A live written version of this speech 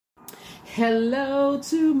Hello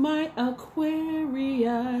to my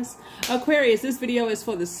Aquarius. Aquarius, this video is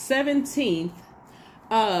for the 17th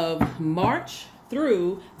of March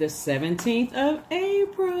through the 17th of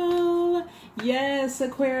April. Yes,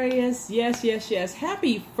 Aquarius. Yes.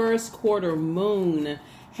 Happy first quarter moon.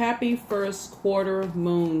 Happy first quarter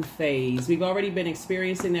moon phase. We've already been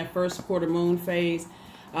experiencing that first quarter moon phase.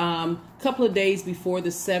 Couple of days before the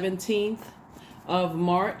 17th of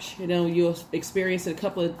March, you'll experience it a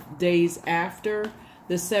couple of days after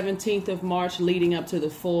the 17th of March, leading up to the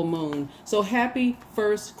full moon. So happy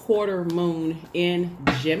first quarter moon in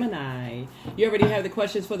Gemini. You already have the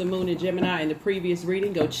questions for the moon in Gemini in the previous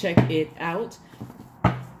reading. Go check it out.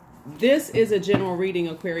 This is a general reading,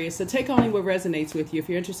 Aquarius, so take only what resonates with you. If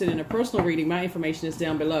you're interested in a personal reading, my information is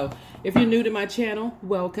down below. If you're new to my channel,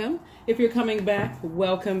 welcome. If you're coming back,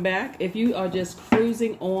 welcome back. If you are just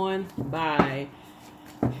cruising on by,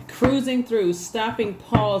 cruising through, stopping,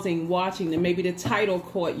 pausing, watching, then maybe the title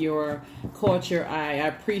caught your eye. I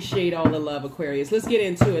appreciate all the love, Aquarius. Let's get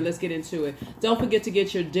into it. Don't forget to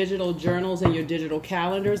get your digital journals and your digital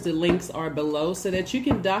calendars. The links are below so that you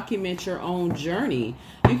can document your own journey.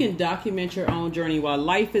 You can document your own journey while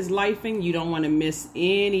life is lifing. You don't want to miss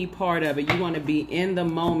any part of it. You want to be in the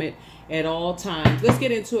moment at all times. Let's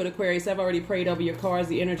get into it, Aquarius. I've already prayed over your cards.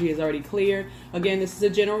 The energy is already clear. Again, this is a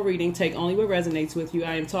general reading. Take only what resonates with you.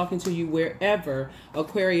 I am talking to you wherever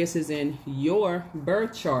Aquarius is in your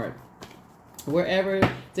birth chart. Wherever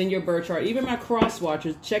it's in your birth chart. Even my cross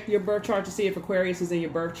watchers, check your birth chart to see if Aquarius is in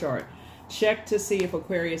your birth chart. Check to see if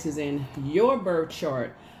Aquarius is in your birth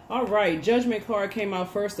chart. All right, Judgment card came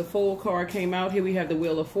out first. The Fool card came out. Here we have the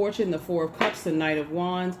Wheel of Fortune, the Four of Cups, the Knight of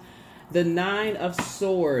Wands, the Nine of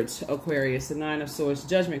Swords, Aquarius, the Nine of Swords,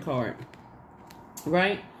 Judgment card,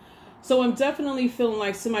 right? So I'm definitely feeling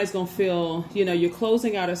like somebody's going to feel, you're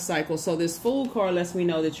closing out a cycle. So this Fool card lets me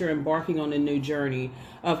know that you're embarking on a new journey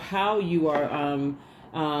of how you are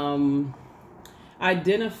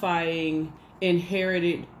identifying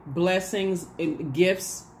inherited blessings and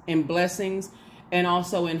gifts and blessings, and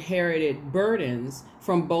also inherited burdens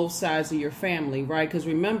from both sides of your family, right? Because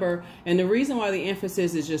remember, and the reason why the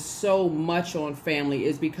emphasis is just so much on family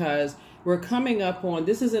is because we're coming up on,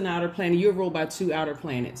 this is an outer planet. You're ruled by two outer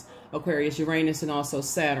planets, Aquarius, Uranus, and also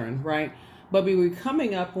Saturn, right? But we were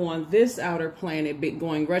coming up on this outer planet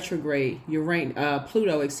going retrograde,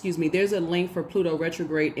 Pluto, excuse me. There's a link for Pluto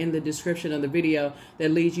retrograde in the description of the video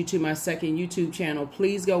that leads you to my second YouTube channel.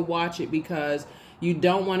 Please go watch it because you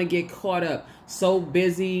don't want to get caught up so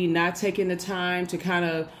busy, not taking the time to kind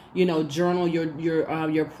of, journal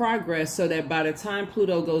your progress, so that by the time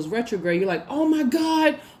Pluto goes retrograde, you're like, oh my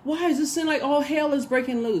God, why does this seem like all hell is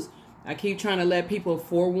breaking loose? I keep trying to let people,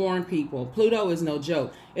 forewarn people, Pluto is no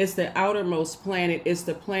joke. It's the outermost planet. It's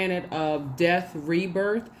the planet of death,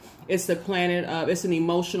 rebirth. It's the planet of, it's an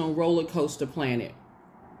emotional roller coaster planet.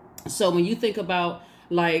 So when you think about,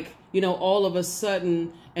 like, all of a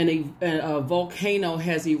sudden a volcano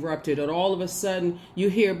has erupted, or all of a sudden you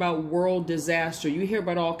hear about world disaster, you hear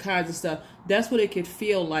about all kinds of stuff. That's what it could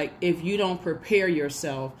feel like if you don't prepare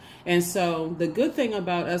yourself. And so the good thing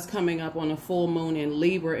about us coming up on a full moon in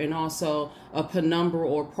Libra and also a penumbral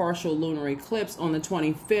or partial lunar eclipse on the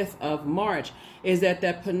 25th of March is that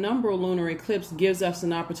penumbral lunar eclipse gives us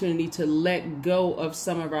an opportunity to let go of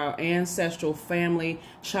some of our ancestral family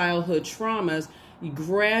childhood traumas. You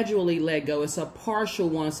gradually let go. It's a partial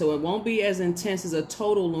one, so it won't be as intense as a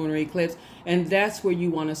total lunar eclipse. And that's where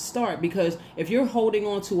you want to start, because if you're holding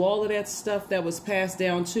on to all of that stuff that was passed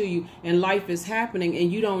down to you and life is happening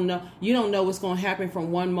and you don't know what's going to happen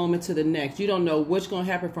from one moment to the next. You don't know what's going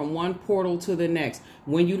to happen from one portal to the next.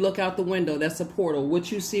 When you look out the window, that's a portal.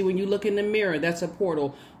 What you see when you look in the mirror, that's a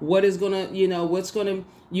portal. What is going to,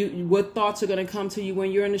 what thoughts are going to come to you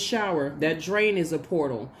when you're in the shower? That drain is a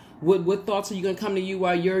portal. What thoughts are you going to come to you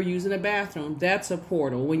while you're using a bathroom? That's a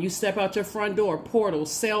portal. When you step out your front door, portal.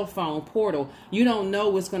 Cell phone, portal. You don't know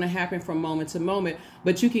what's going to happen from moment to moment,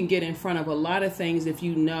 but you can get in front of a lot of things if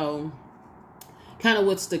you know kind of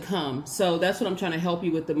what's to come. So that's what I'm trying to help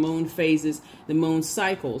you with, the moon phases, the moon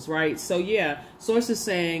cycles, right? So yeah, Source is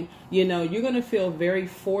saying, you're going to feel very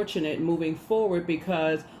fortunate moving forward,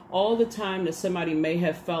 because all the time that somebody may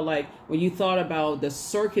have felt like, when you thought about the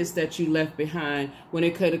circus that you left behind, when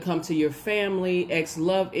it could have come to your family,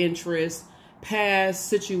 ex-love interest, past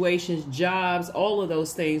situations, jobs, all of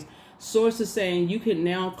those things, Source is saying you can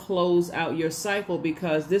now close out your cycle,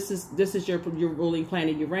 because this is your ruling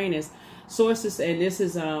planet, Uranus. Source is, and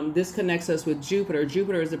this connects us with Jupiter.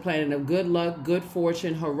 Jupiter is the planet of good luck, good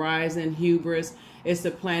fortune, horizon, hubris. It's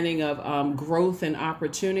the planning of growth and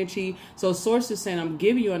opportunity. So Source is saying, I'm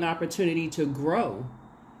giving you an opportunity to grow.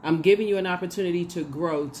 I'm giving you an opportunity to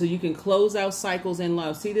grow so you can close out cycles in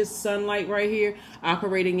love. See this sunlight right here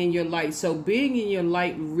operating in your light. So being in your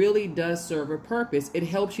light really does serve a purpose. It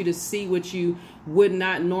helps you to see what you would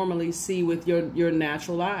not normally see with your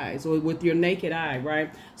natural eyes or with your naked eye,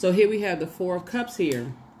 right? So here we have the Four of Cups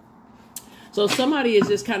here. So somebody has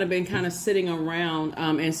just been sitting around,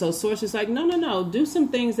 and so Source is like, no, do some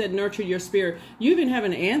things that nurture your spirit. You even have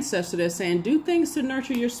an ancestor that's saying, do things to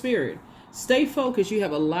nurture your spirit. Stay focused. You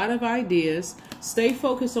have a lot of ideas. Stay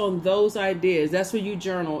focused on those ideas. That's what you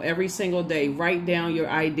journal every single day. Write down your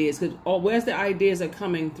ideas, because where's the ideas are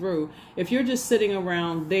coming through. If you're just sitting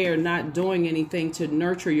around there not doing anything to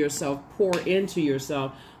nurture yourself, pour into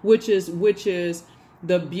yourself, which is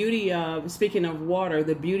the beauty of, speaking of water,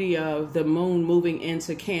 the beauty of the moon moving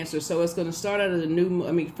into Cancer. So it's going to start out as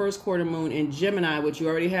a first quarter moon in Gemini, which you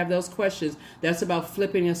already have those questions. That's about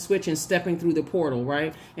flipping a switch and stepping through the portal,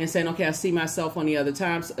 right? And saying, okay, I see myself on the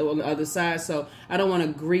other side. So I don't want to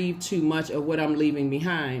grieve too much of what I'm leaving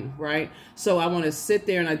behind, right? So I want to sit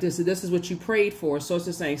there and this is what you prayed for. So it's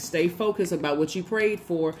just saying, stay focused about what you prayed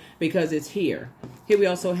for, because it's here. Here we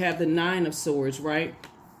also have the Nine of Swords, right?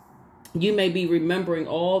 You may be remembering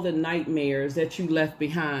all the nightmares that you left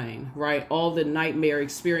behind, right? All the nightmare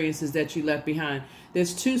experiences that you left behind.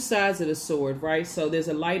 There's two sides of the sword, right? So there's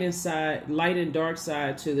a light and dark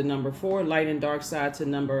side to the number 4, light and dark side to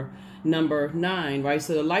number 9, right?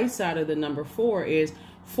 So the light side of the number 4 is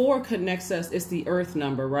 4 connects us. It's the earth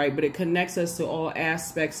number, right? But it connects us to all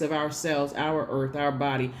aspects of ourselves, our earth, our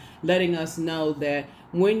body, letting us know that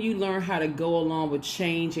when you learn how to go along with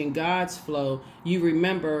change and God's flow, you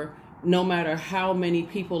remember, no matter how many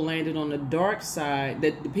people landed on the dark side,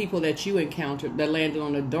 that the people that you encountered that landed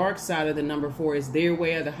on the dark side of the number 4 is their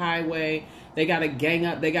way of the highway. They got to gang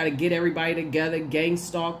up. They got to get everybody together, gang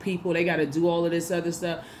stalk people. They got to do all of this other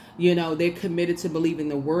stuff. You know, they're committed to believing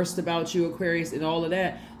the worst about you, Aquarius, and all of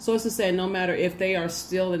that. So it's to say, no matter if they are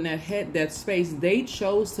still in that space, they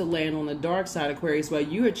chose to land on the dark side, Aquarius, while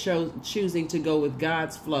you are choosing to go with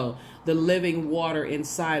God's flow, the living water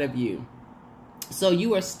inside of you. So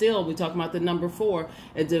you are still, we're talking about the number 4,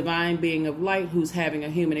 a divine being of light who's having a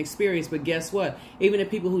human experience. But guess what? Even the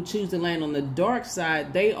people who choose to land on the dark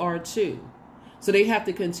side, they are too. So they have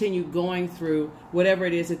to continue going through whatever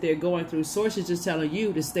it is that they're going through. Source is just telling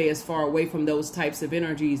you to stay as far away from those types of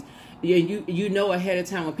energies. You know ahead of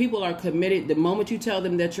time when people are committed, the moment you tell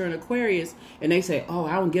them that you're an Aquarius and they say, oh,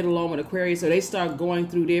 I don't get along with Aquarius, so they start going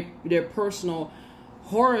through their personal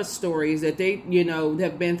horror stories that they,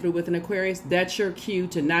 have been through with an Aquarius. That's your cue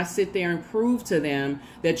to not sit there and prove to them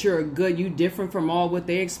that you're you different from all what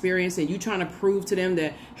they experience, and you trying to prove to them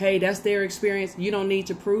that, hey, that's their experience. You don't need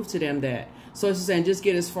to prove to them that. So it's just saying, just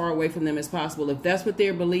get as far away from them as possible. If that's what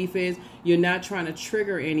their belief is, you're not trying to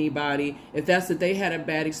trigger anybody. If that's that they had a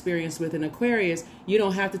bad experience with an Aquarius, you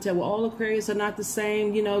don't have to tell, well, all Aquarius are not the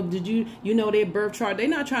same. Did you know their birth chart? They're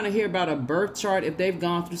not trying to hear about a birth chart if they've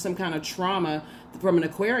gone through some kind of trauma from an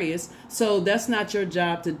Aquarius. So that's not your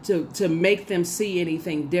job to make them see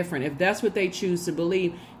anything different. If that's what they choose to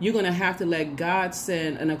believe, you're going to have to let God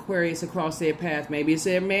send an Aquarius across their path. Maybe it's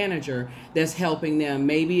their manager that's helping them.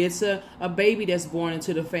 Maybe it's a baby that's born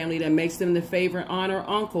into the family that makes them the favorite aunt or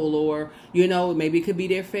uncle, or, maybe it could be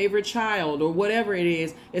their favorite child, or whatever it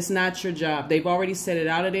is. It's not your job. They've already said it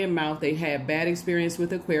out of their mouth. They had bad experience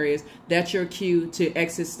with Aquarius. That's your cue to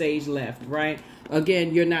exit stage left, right?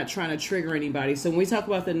 Again, you're not trying to trigger anybody. So when we talk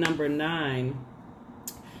about the number 9,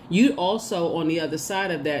 you also, on the other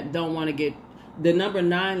side of that, don't want to get... The number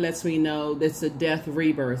 9 lets me know that's a death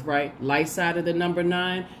rebirth, right? Light side of the number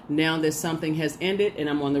 9, now that something has ended and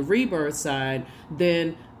I'm on the rebirth side,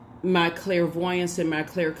 then my clairvoyance and my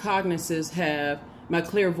claircognizance my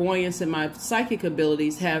clairvoyance and my psychic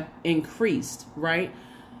abilities have increased, right?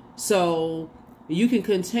 So you can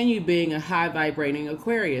continue being a high vibrating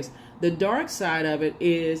Aquarius. The dark side of it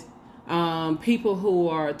is people who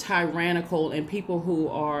are tyrannical and people who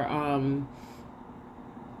are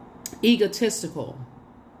egotistical,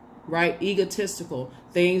 right? Egotistical.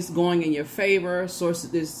 Things going in your favor,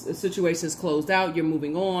 this situation is closed out, you're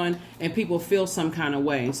moving on, and people feel some kind of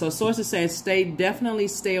way. So sources say definitely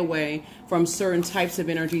stay away from certain types of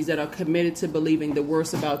energies that are committed to believing the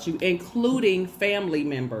worst about you, including family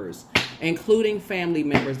members.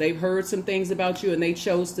 They've heard some things about you and they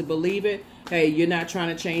chose to believe it. Hey, you're not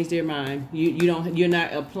trying to change their mind. You're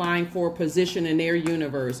not applying for a position in their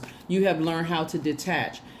universe. You have learned how to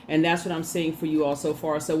detach. And that's what I'm seeing for you all so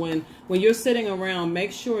far. So when you're sitting around,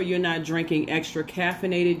 make sure you're not drinking extra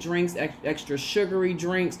caffeinated drinks, extra sugary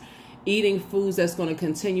drinks. eating foods that's going to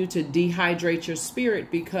continue to dehydrate your spirit,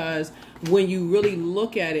 because when you really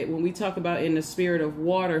look at it, when we talk about in the spirit of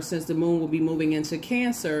water, since the moon will be moving into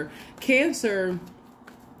Cancer,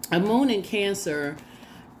 a moon in Cancer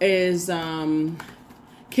is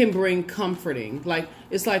can bring comforting. Like,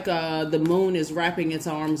 it's like the moon is wrapping its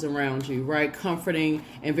arms around you, right? Comforting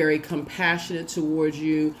and very compassionate towards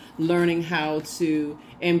you, learning how to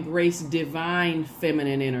embrace divine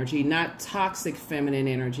feminine energy, not toxic feminine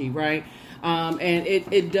energy, right? And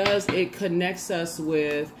it connects us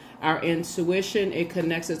with our intuition. It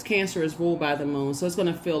connects us. Cancer is ruled by the moon, so it's going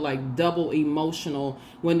to feel like double emotional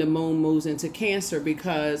when the moon moves into Cancer,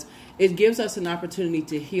 because it gives us an opportunity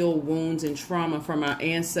to heal wounds and trauma from our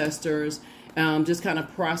ancestors, just kind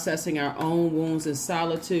of processing our own wounds in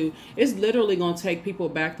solitude. It's literally going to take people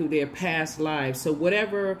back through their past lives. So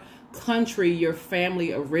whatever country your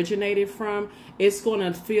family originated from, it's going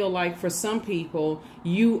to feel like for some people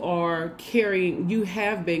you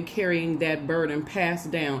have been carrying that burden passed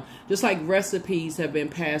down, just like recipes have been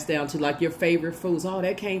passed down to like your favorite foods. Oh,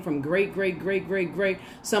 that came from great.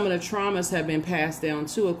 Some of the traumas have been passed down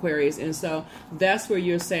to Aquarius. And so that's where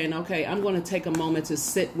you're saying, okay, I'm going to take a moment to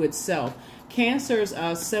sit with self. Cancer's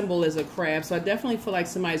symbol is a crab, so I definitely feel like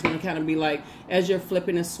somebody's going to kind of be like, as you're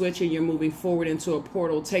flipping a switch and you're moving forward into a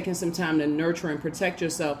portal, taking some time to nurture and protect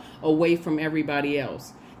yourself away from everybody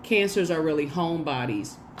else. Cancers are really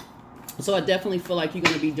homebodies. So I definitely feel like you're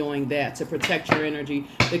going to be doing that to protect your energy,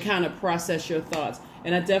 to kind of process your thoughts.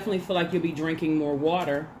 And I definitely feel like you'll be drinking more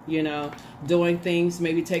water, you know, doing things,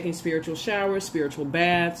 maybe taking spiritual showers, spiritual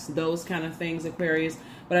baths, those kind of things, Aquarius.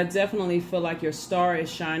 But I definitely feel like your star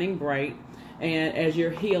is shining bright. And as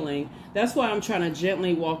you're healing, that's why I'm trying to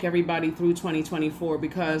gently walk everybody through 2024,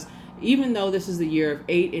 because even though this is the year of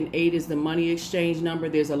 8 and 8 is the money exchange number,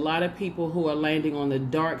 there's a lot of people who are landing on the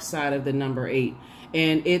dark side of the number 8.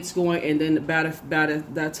 And it's going, and then about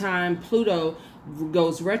the time Pluto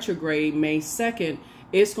goes retrograde, May 2nd,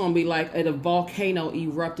 it's going to be like a volcano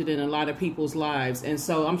erupted in a lot of people's lives. And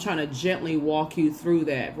so I'm trying to gently walk you through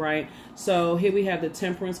that, right? So here we have the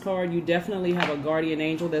Temperance card. You definitely have a guardian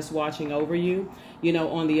angel that's watching over you, you know,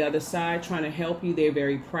 on the other side, trying to help you. They're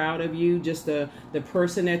very proud of you, just the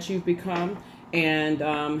person that you've become.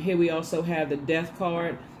 And here we also have the Death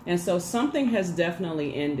card. And so something has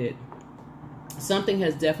definitely ended. Something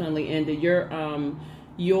has definitely ended.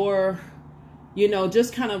 Your you know,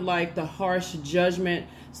 just kind of like the harsh judgment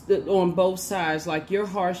on both sides, like your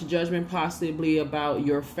harsh judgment possibly about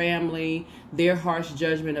your family, their harsh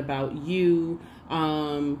judgment about you,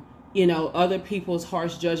 you know, other people's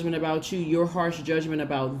harsh judgment about you, your harsh judgment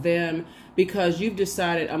about them, because you've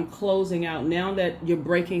decided, I'm closing out. Now that you're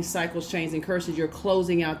breaking cycles, chains, and curses, you're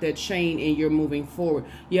closing out that chain and you're moving forward.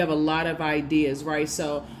 You have a lot of ideas, right?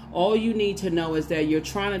 So all you need to know is that you're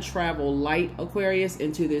trying to travel light, Aquarius,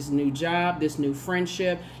 into this new job, this new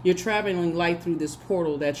friendship. You're traveling light through this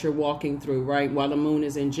portal that you're walking through, right, while the moon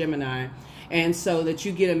is in Gemini. And so that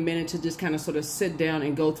you get a minute to just kind of sort of sit down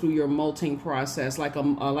and go through your molting process, like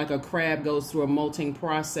a crab goes through a molting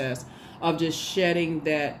process of just shedding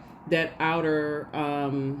that outer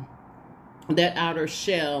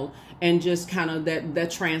shell, and just kind of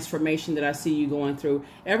that transformation that I see you going through.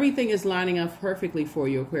 Everything is lining up perfectly for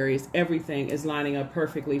you, Aquarius. Everything is lining up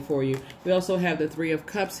perfectly for you. We also have the Three of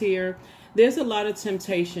Cups here. There's a lot of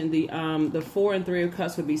temptation. The 4 and 3 of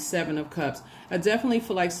Cups would be 7 of Cups. I definitely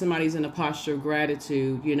feel like somebody's in a posture of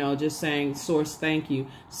gratitude, you know, just saying, Source, thank you.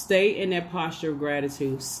 Stay in that posture of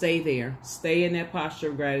gratitude. Stay there. Stay in that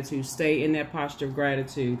posture of gratitude. Stay in that posture of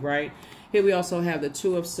gratitude, right? Here we also have the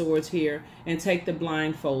Two of Swords here, and take the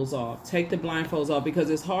blindfolds off. Take the blindfolds off, because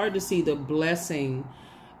it's hard to see the blessing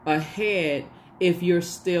ahead if you're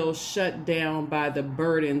still shut down by the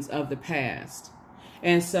burdens of the past.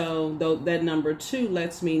 And so that number 2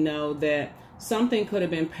 lets me know that something could have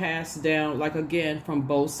been passed down, like again, from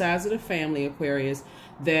both sides of the family, Aquarius,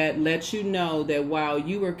 that lets you know that while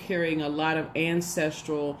you were carrying a lot of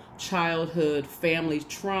ancestral childhood family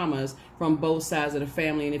traumas from both sides of the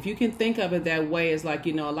family. And if you can think of it that way, it's like,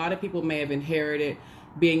 you know, a lot of people may have inherited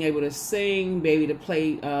being able to sing, maybe to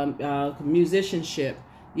play musicianship.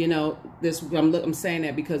 You know, I'm saying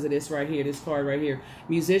that because of this right here, this card right here.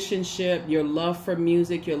 Musicianship, your love for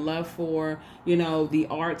music, your love for, you know, the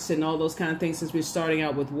arts and all those kind of things. Since we're starting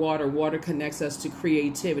out with water, water connects us to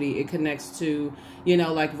creativity. It connects to, you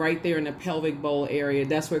know, like right there in the pelvic bowl area.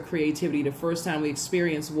 That's where creativity, the first time we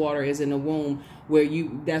experience water is in the womb, where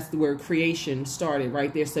that's where creation started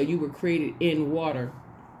right there. So you were created in water.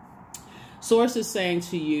 Source is saying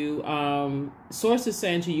to you,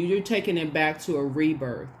 you're taking it back to a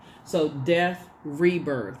rebirth. So death,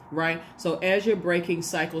 rebirth, right? So as you're breaking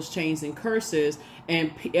cycles, chains, and curses,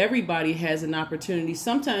 and everybody has an opportunity,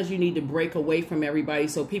 sometimes you need to break away from everybody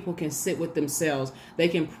so people can sit with themselves. They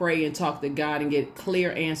can pray and talk to God and get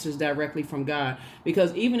clear answers directly from God.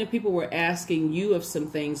 Because even if people were asking you of some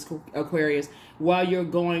things, Aquarius, while you're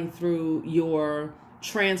going through your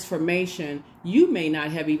transformation, you may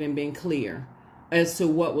not have even been clear as to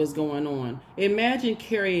what was going on. Imagine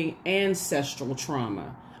carrying ancestral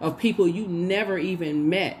trauma of people you never even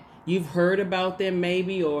met. You've heard about them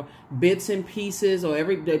maybe, or bits and pieces, or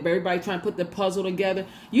everybody trying to put the puzzle together.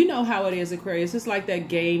 You know how it is, Aquarius. It's like that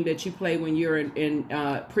game that you play when you're in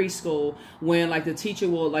preschool, when like the teacher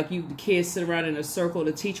will, like the kids sit around in a circle,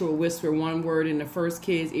 the teacher will whisper one word in the first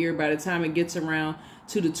kid's ear. By the time it gets around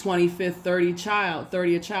to the 25th,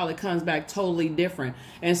 30th child, it comes back totally different.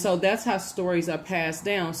 And so that's how stories are passed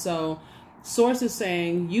down. So Source is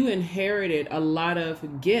saying you inherited a lot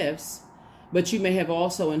of gifts, but you may have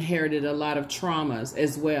also inherited a lot of traumas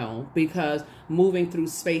as well, because moving through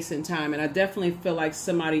space and time. And I definitely feel like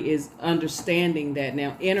somebody is understanding that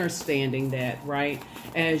now, understanding that, right,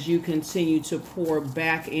 as you continue to pour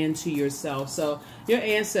back into yourself. So your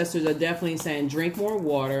ancestors are definitely saying drink more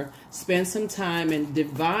water, spend some time in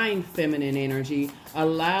divine feminine energy,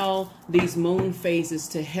 allow these moon phases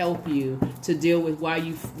to help you to deal with why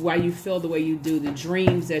you feel the way you do, the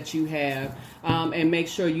dreams that you have, and make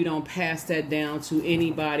sure you don't pass that down to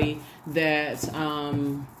anybody that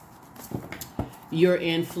you're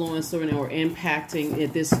influencing or impacting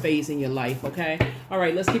at this phase in your life. Okay. All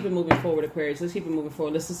right. Let's keep it moving forward, Aquarius. Let's keep it moving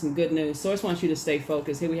forward. This is some good news. Source wants you to stay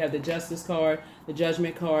focused. Here we have the Justice card, the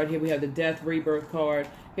Judgment card. Here we have the Death Rebirth card.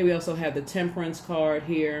 Here we also have the Temperance card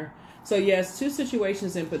here. So yes, two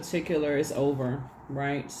situations in particular is over,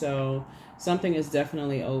 right? So something is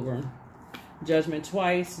definitely over. Judgment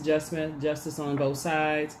twice, justice on both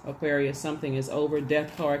sides. Aquarius, something is over.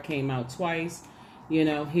 Death card came out twice, you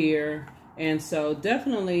know, here. And so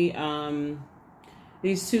definitely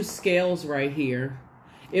these two scales right here,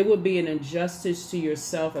 it would be an injustice to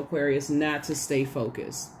yourself, Aquarius, not to stay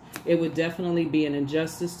focused. It would definitely be an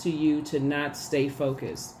injustice to you to not stay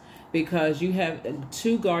focused, because you have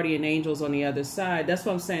two guardian angels on the other side. That's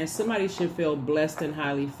what I'm saying. Somebody should feel blessed and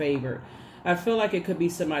highly favored. I feel like it could be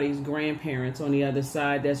somebody's grandparents on the other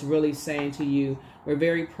side that's really saying to you, we're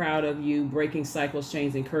very proud of you breaking cycles,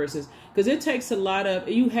 chains, and curses. Because it takes a lot of,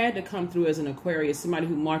 you had to come through as an Aquarius, somebody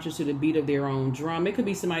who marches to the beat of their own drum. It could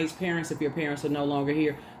be somebody's parents if your parents are no longer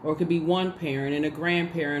here, or it could be one parent and a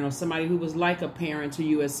grandparent, or somebody who was like a parent to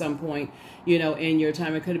you at some point, you know, in your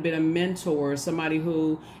time. It could have been a mentor, somebody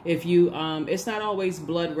who, if you, it's not always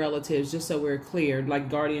blood relatives, just so we're clear, like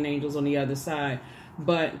guardian angels on the other side.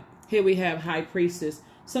 But here we have High Priestess.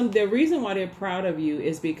 The reason why they're proud of you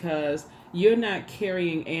is because you're not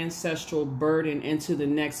carrying ancestral burden into the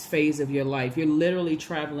next phase of your life. You're literally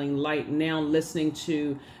traveling light now, listening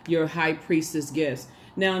to your High Priestess gifts.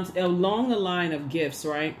 Now, along the line of gifts,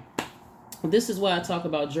 right? This is why I talk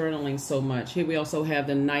about journaling so much. Here we also have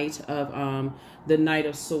the Knight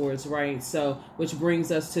of Swords, right? So, which brings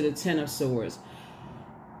us to the Ten of Swords.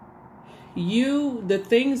 The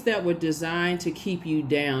things that were designed to keep you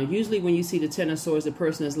down, usually when you see the Ten of Swords, the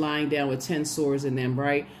person is lying down with 10 swords in them,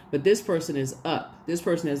 right? But this person is up. This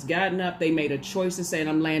person has gotten up. They made a choice to say,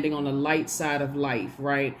 I'm landing on the light side of life,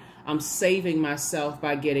 right? I'm saving myself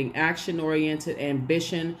by getting action-oriented,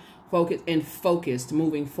 ambition, focused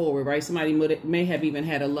moving forward, right? Somebody may have even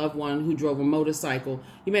had a loved one who drove a motorcycle.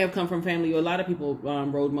 You may have come from family, or a lot of people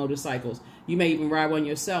rode motorcycles. You may even ride one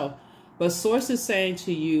yourself. But Source is saying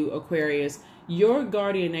to you, Aquarius, your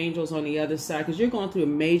guardian angels on the other side, because you're going through a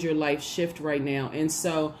major life shift right now. And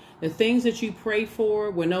so the things that you pray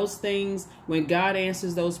for, when God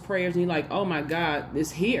answers those prayers, and you're like, oh my God,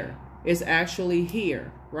 it's here. It's actually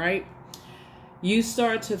here, right? You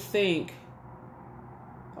start to think,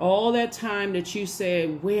 all that time that you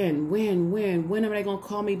said, when am they going to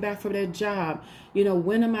call me back for that job? You know,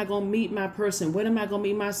 when am I going to meet my person? When am I going to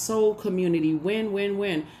meet my soul community?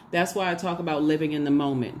 When? That's why I talk about living in the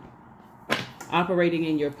moment, operating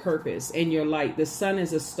in your purpose, in your light. The sun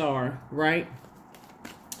is a star, right?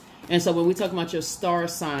 And so when we talk about your star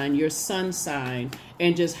sign, your sun sign,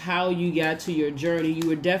 and just how you got to your journey, you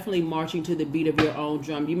were definitely marching to the beat of your own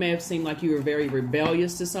drum. You may have seemed like you were very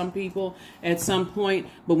rebellious to some people at some point,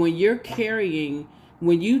 but when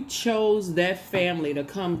you chose that family to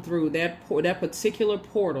come through that particular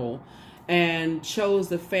portal and chose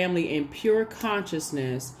the family in pure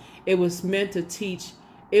consciousness, it was meant to teach.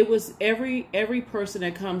 It was every person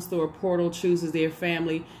that comes through a portal chooses their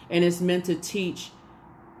family, and it's meant to teach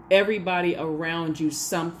everybody around you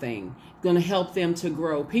something, going to help them to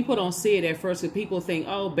grow. People don't see it at first because people think,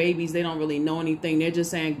 oh, babies, they don't really know anything. They're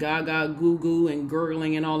just saying gaga, goo goo, and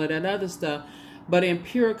gurgling and all of that other stuff. But in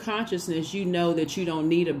pure consciousness, you know that you don't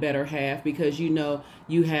need a better half, because you know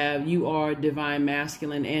you are divine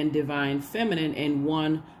masculine and divine feminine in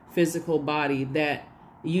one physical body, that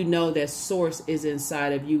you know that source is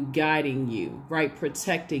inside of you, guiding you, right?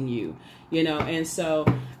 Protecting you, you know. And so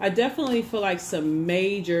I definitely feel like some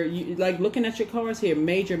major, like looking at your cards here,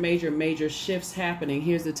 major shifts happening.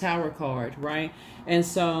 Here's the Tower card, right? And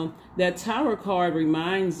so that Tower card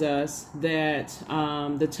reminds us that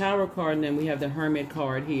the Tower card, and then we have the Hermit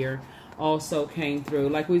card here, also came through.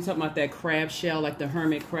 Like we talking about that crab shell, like the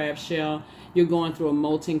hermit crab shell. You're going through a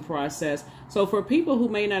molting process. So for people who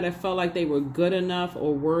may not have felt like they were good enough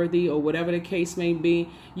or worthy or whatever the case may be,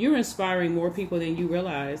 you're inspiring more people than you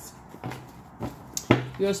realize.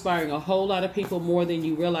 You're inspiring a whole lot of people more than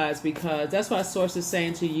you realize, because that's why Source is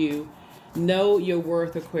saying to you, know your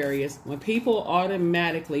worth, Aquarius. When people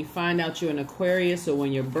automatically find out you're an Aquarius, or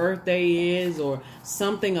when your birthday is, or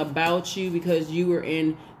something about you, because you were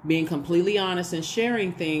in being completely honest and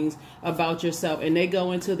sharing things about yourself, and they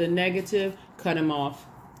go into the negative, cut them off.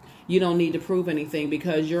 You don't need to prove anything,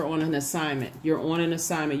 because you're on an assignment. You're on an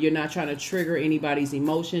assignment. You're not trying to trigger anybody's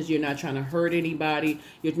emotions. You're not trying to hurt anybody.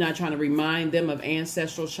 You're not trying to remind them of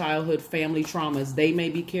ancestral, childhood, family traumas they may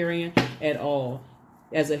be carrying at all.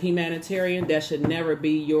 As a humanitarian, that should never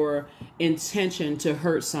be your intention to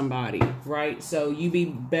hurt somebody, right? So you be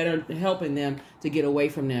better helping them to get away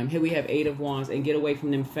from them. Here we have 8 of Wands, and get away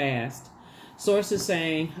from them fast. Source is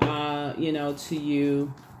saying, you know, to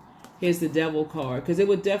you, here's the Devil card, because it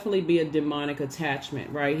would definitely be a demonic attachment,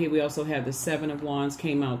 right? Here we also have the 7 of Wands,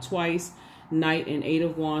 came out twice. Knight and 8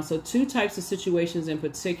 of Wands. So 2 types of situations in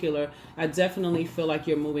particular, I definitely feel like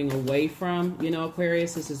you're moving away from, you know,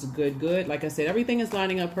 Aquarius. This is good. Like I said, everything is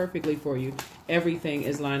lining up perfectly for you. Everything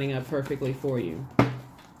is lining up perfectly for you.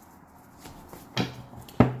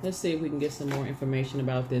 Let's see if we can get some more information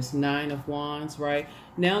about this 9 of Wands, right?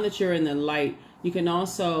 Now that you're in the light, you can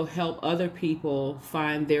also help other people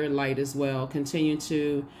find their light as well. Continue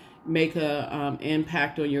to make a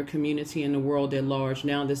impact on your community and the world at large.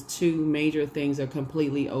 Now this 2 major things are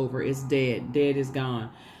completely over. It's dead. Dead is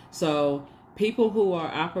gone. So people who are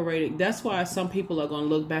operating, that's why some people are going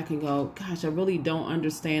to look back and go, gosh, I really don't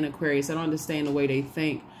understand Aquarius. I don't understand the way they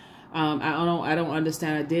think. I don't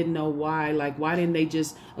understand. I didn't know why. Like, why didn't they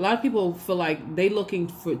just, a lot of people feel like they looking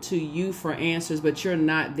to you for answers, but you're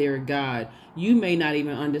not their God. You may not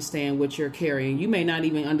even understand what you're carrying. You may not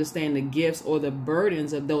even understand the gifts or the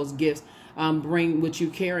burdens of those gifts bring what you're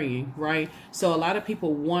carrying, right? So a lot of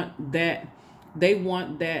people want that. They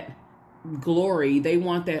want that glory. They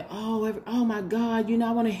want that, oh my God, you know,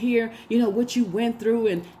 I want to hear, you know, what you went through.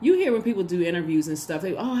 And you hear when people do interviews and stuff,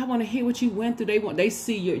 they, I want to hear what you went through. They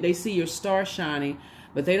see your star shining,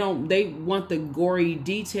 but they want the gory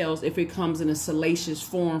details if it comes in a salacious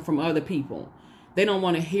form from other people. They don't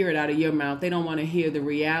want to hear it out of your mouth. They don't want to hear the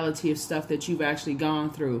reality of stuff that you've actually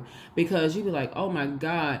gone through, because you'd be like, oh my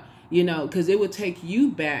God, you know, because it would take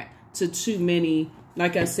you back to too many,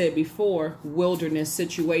 like I said before, wilderness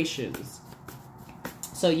situations.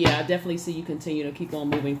 So yeah, I definitely see you continue to keep on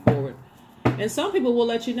moving forward. And some people will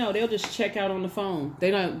let you know, they'll just check out on the phone.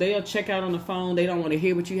 They'll check out on the phone. They don't want to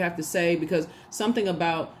hear what you have to say, because something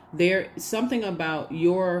about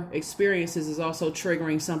your experiences is also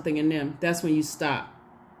triggering something in them. That's when you stop.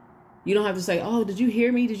 You don't have to say, oh, did you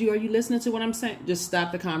hear me? Are you listening to what I'm saying? Just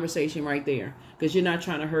stop the conversation right there, because you're not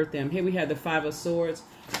trying to hurt them. Here we have the 5 of Swords,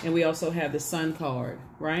 and we also have the Sun card,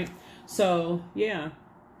 right? So, yeah.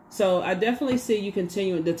 So I definitely see you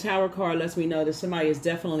continuing. The Tower card lets me know that somebody is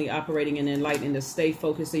definitely operating in their light, and to stay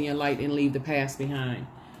focused in your light and leave the past behind.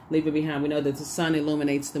 Leave it behind. We know that the sun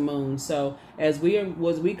illuminates the moon. So as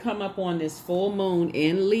we come up on this full moon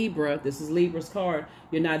in Libra, this is Libra's card,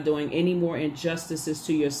 you're not doing any more injustices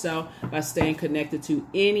to yourself by staying connected to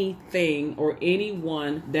anything or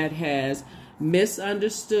anyone that has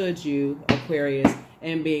misunderstood you, Aquarius,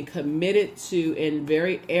 and being committed to, in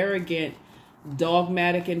very arrogant,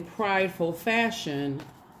 dogmatic, and prideful fashion,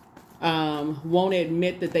 won't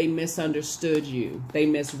admit that they misunderstood you. They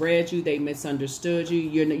misread you. They misunderstood you.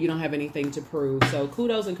 You don't have anything to prove. So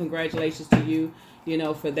kudos and congratulations to you, you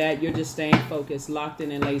know, for that. You're just staying focused, locked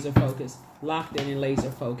in and laser focused. Locked in and laser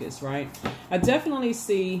focused, right? I definitely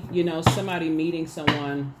see, you know, somebody meeting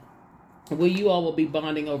someone where you all will be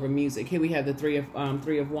bonding over music. Here we have the three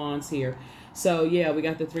of Wands here. So yeah, we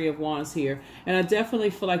got the 3 of Wands here. And I definitely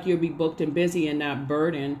feel like you'll be booked and busy and not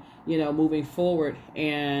burdened, you know, moving forward.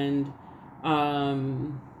 And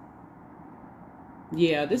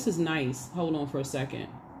Yeah, this is nice. Hold on for a second.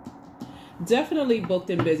 Definitely booked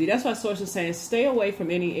and busy. That's why Source is saying stay away from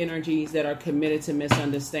any energies that are committed to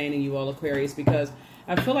misunderstanding you all, Aquarius, because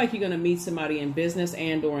I feel like you're going to meet somebody in business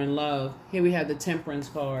and or in love. Here we have the Temperance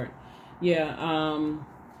card. Yeah,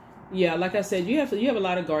 yeah, like I said, you have a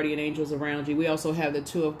lot of guardian angels around you. We also have the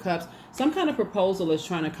Two of Cups. Some kind of proposal is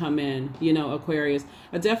trying to come in, you know, Aquarius.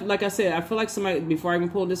 Like I said, I feel like somebody, before I even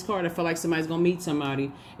pulled this card, I feel like somebody's going to meet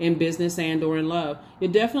somebody in business and or in love.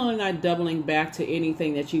 You're definitely not doubling back to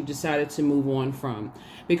anything that you've decided to move on from.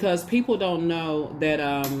 Because people don't know that,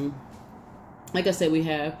 like I said, we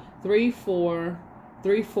have 3, 4,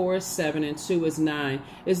 is 7, and 2 is 9.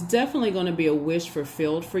 It's definitely going to be a wish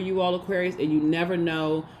fulfilled for you all, Aquarius, and you never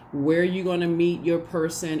know where you're going to meet your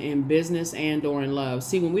person in business and or in love.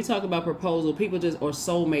 See, when we talk about proposal, people just, or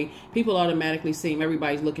soulmate, people automatically seem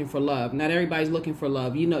everybody's looking for love. Not everybody's looking for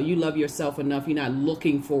love. You know, you love yourself enough. You're not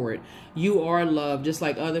looking for it. You are love, just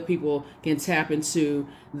like other people can tap into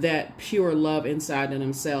that pure love inside of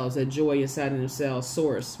themselves, that joy inside of themselves,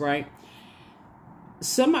 source, right?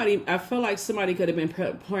 I feel like somebody could have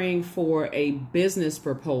been praying for a business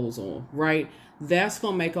proposal, right? That's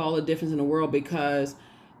going to make all the difference in the world, because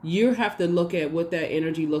you have to look at what that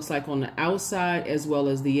energy looks like on the outside as well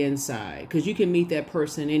as the inside. Because you can meet that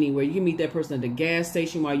person anywhere. You can meet that person at the gas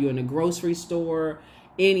station, while you're in the grocery store,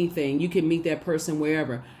 anything. You can meet that person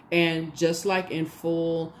wherever. And just like in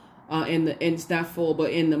full, and it's not full, but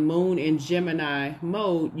in the moon in Gemini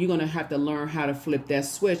mode, you're going to have to learn how to flip that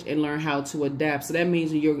switch and learn how to adapt. So that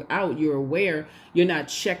means when you're out, you're aware, you're not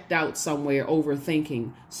checked out somewhere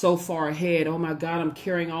overthinking so far ahead. Oh my God, I'm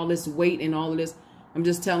carrying all this weight and all of this. I'm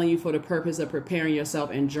just telling you for the purpose of preparing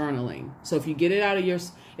yourself and journaling. So if you get it out of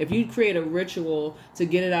if you create a ritual to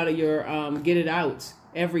get it out of your, get it out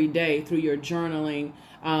every day through your journaling,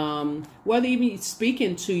 whether even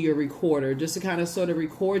speaking to your recorder, just to kind of sort of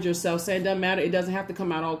record yourself, say it doesn't matter. It doesn't have to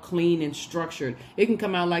come out all clean and structured. It can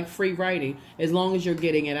come out like free writing, as long as you're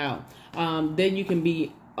getting it out. Then you can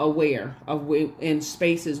be aware of in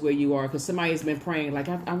spaces where you are, because somebody has been praying like,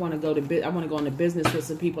 I want to go into business with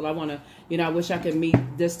some people. I want to, you know, I wish I could meet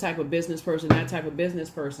this type of business person, that type of business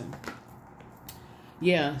person.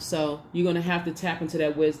 Yeah, so you're going to have to tap into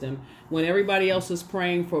that wisdom. When everybody else is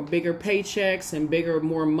praying for bigger paychecks and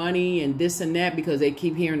more money and this and that, because they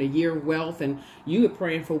keep hearing the year of wealth, and you are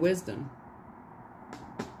praying for wisdom.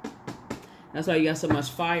 That's why you got so much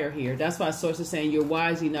fire here. That's why Source is saying you're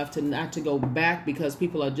wise enough to not to go back, because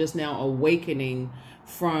people are just now awakening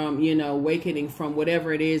from, you know, from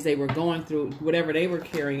whatever it is they were going through, whatever they were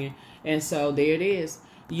carrying. And so there it is.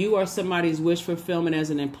 You are somebody's wish fulfillment as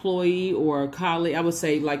an employee or a colleague. I would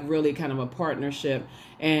say like really kind of a partnership,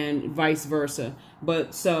 and vice versa.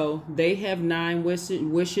 But so they have 9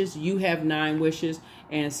 wishes. You have 9 wishes.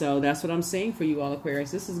 And so that's what I'm seeing for you all,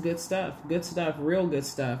 Aquarius. This is good stuff. Good stuff. Real good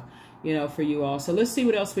stuff, you know, for you all. So let's see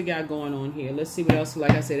what else we got going on here. Let's see what else.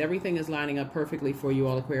 Like I said, everything is lining up perfectly for you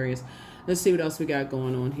all, Aquarius. Let's see what else we got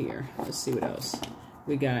going on here. Let's see what else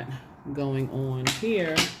we got going on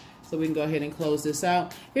here. So we can go ahead and close this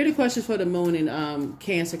out. Here are the questions for the moon in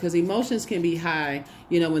Cancer, because emotions can be high,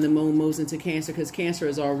 you know, when the moon moves into Cancer, because Cancer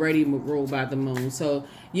is already ruled by the moon. So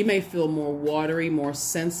you may feel more watery, more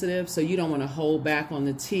sensitive. So you don't want to hold back on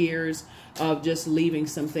the tears of just leaving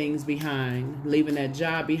some things behind, leaving that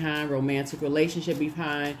job behind, romantic relationship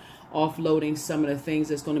behind, offloading some of the things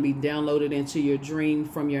that's going to be downloaded into your dream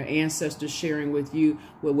from your ancestors, sharing with you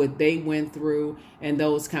what they went through and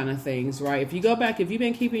those kind of things, right? If you go back, if you've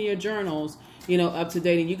been keeping your journals, you know, up to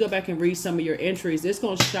date, and you go back and read some of your entries, it's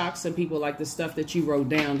going to shock some people, like the stuff that you wrote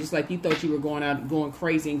down, just like you thought you were going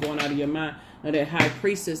crazy and going out of your mind. Now that High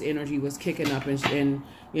Priestess energy was kicking up, and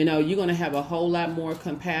you know, you're going to have a whole lot more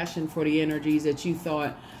compassion for the energies that you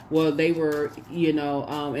thought, well, they were, you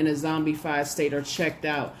know, in a zombified state or checked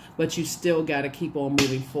out, but you still got to keep on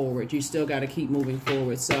moving forward. You still got to keep moving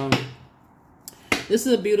forward. So this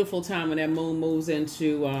is a beautiful time when that moon moves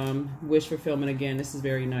into wish fulfillment again. This is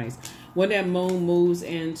very nice. When that moon moves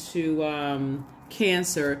into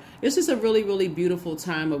Cancer, it's just a really, really beautiful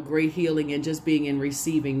time of great healing and just being in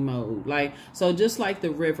receiving mode. Like, so just like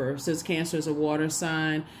the river, since Cancer is a water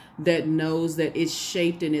sign that knows that it's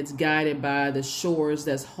shaped and it's guided by the shores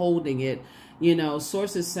that's holding it, you know,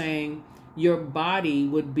 Source is saying your body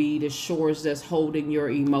would be the shores that's holding your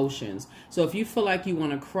emotions. So if you feel like you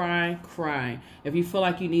want to cry, cry. If you feel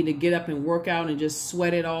like you need to get up and work out and just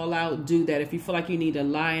sweat it all out, do that. If you feel like you need to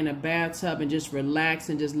lie in a bathtub and just relax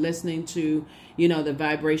and just listening to, you know, the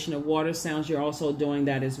vibration of water sounds, you're also doing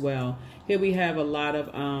that as well. Here we have a lot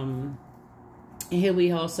of, here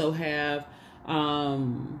we also have,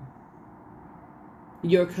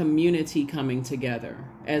 your community coming together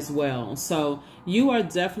as well. So you are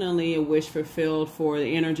definitely a wish fulfilled for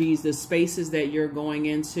the energies, the spaces that you're going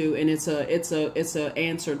into, and it's a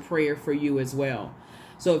answered prayer for you as well.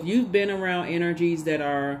 So if you've been around energies that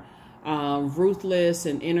are ruthless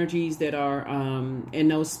and energies that are in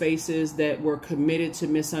those spaces that were committed to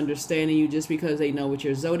misunderstanding you just because they know what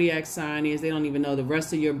your zodiac sign is, they don't even know the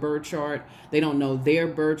rest of your birth chart, they don't know their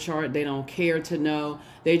birth chart, they don't care to know,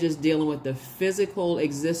 they're just dealing with the physical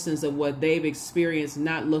existence of what they've experienced,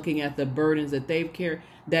 not looking at the burdens that they've carried.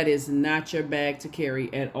 That is not your bag to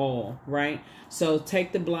carry at all, right? So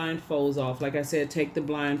take the blindfolds off. Like I said, take the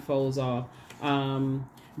blindfolds off,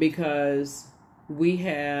 because we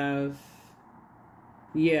have,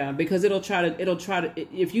 because it'll try to,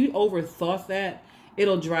 if you overthought that,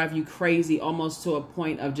 it'll drive you crazy, almost to a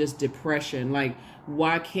point of just depression. Like,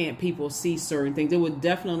 why can't people see certain things? It would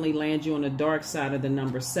definitely land you on the dark side of the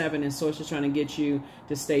number 7. And Source is trying to get you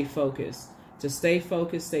to stay focused, stay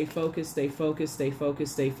focused, stay focused, stay focused, stay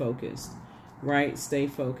focused, stay focused, right? Stay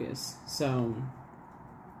focused. So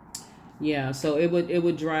yeah, so it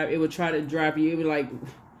would try to drive you, it would like,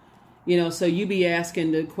 you know, so you be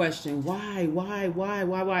asking the question, why?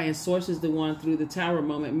 And Source is the one through the Tower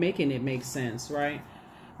moment making it make sense, right?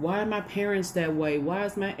 Why are my parents that way? Why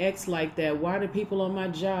is my ex like that? Why do people on my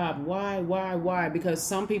job? Why? Because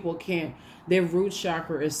some people can't, their root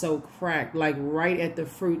chakra is so cracked, like right at the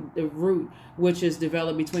root, which is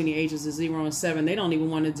developed between the ages of 0 and 7. They don't even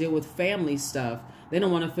want to deal with family stuff. They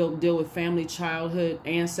don't want to deal with family, childhood,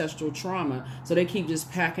 ancestral trauma. So they keep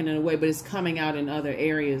just packing it away, but it's coming out in other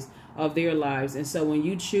areas of their lives. And so when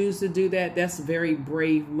you choose to do that, that's a very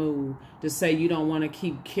brave move to say you don't want to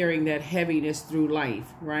keep carrying that heaviness through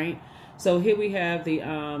life, right? So here we have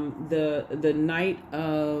the Knight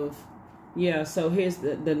of, so here's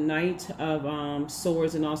the Knight of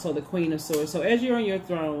Swords and also the Queen of Swords. So as you're on your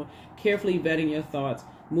throne, carefully vetting your thoughts,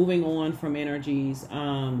 moving on from energies,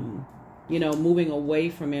 you know, moving away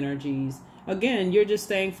from energies. Again, you're just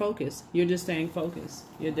staying focused. You're just staying focused.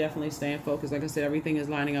 You're definitely staying focused. Like I said, everything is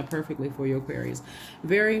lining up perfectly for you, Aquarius.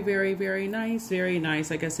 Very, very, very nice. Very nice.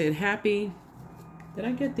 Like I said, happy. Did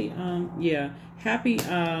I get the,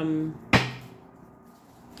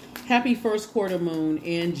 happy first quarter moon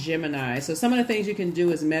in Gemini. So some of the things you can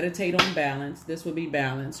do is meditate on balance. This would be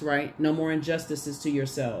balance, right? No more injustices to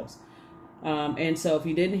yourselves. And so if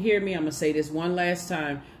you didn't hear me, I'm going to say this one last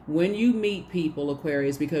time. When you meet people,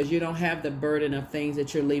 Aquarius, because you don't have the burden of things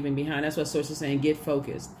that you're leaving behind, that's what Source is saying, get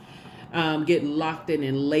focused. Get locked in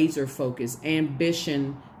and laser focused,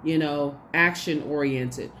 ambition, you know, action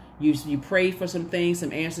oriented. You prayed for some things,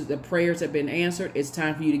 some answers, the prayers have been answered. It's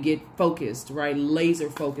time for you to get focused, right? Laser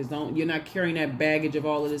focused. You're not carrying that baggage of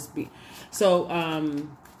all of this. So,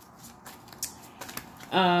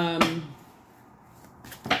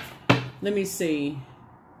 let me see.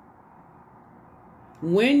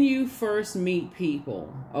 When you first meet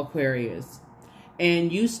people, Aquarius,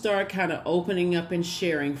 and you start kind of opening up and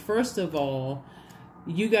sharing, first of all,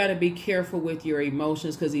 you got to be careful with your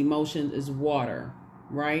emotions, because emotion is water,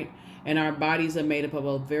 right? And our bodies are made up of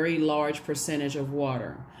a very large percentage of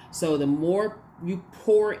water. So the more you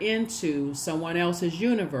pour into someone else's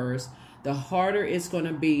universe, the harder it's going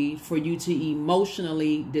to be for you to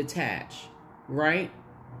emotionally detach, right?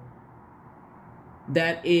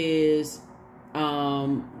 That is,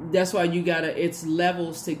 that's why you gotta, it's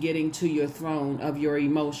levels to getting to your throne of your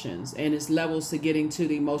emotions, and it's levels to getting to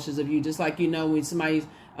the emotions of you. Just like, you know, when somebody's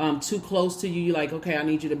too close to you, you're like, okay, I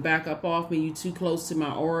need you to back up off me. You too close to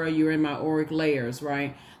my aura, you're in my auric layers,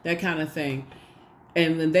 right? That kind of thing.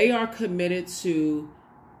 And then they are committed to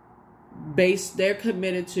they're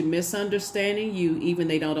committed to misunderstanding you, even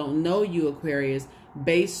they don't know you, Aquarius,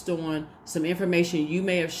 based on some information you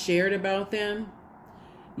may have shared about them.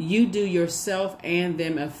 You do yourself and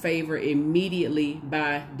them a favor immediately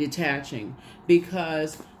by detaching,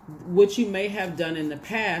 because what you may have done in the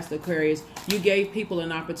past, Aquarius, you gave people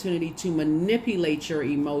an opportunity to manipulate your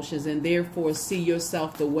emotions and therefore see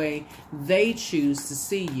yourself the way they choose to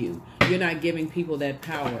see you. You're not giving people that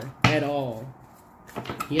power at all.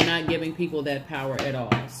 You're not giving people that power at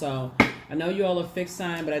all. So I know you all are fixed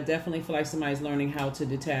sign, but I definitely feel like somebody's learning how to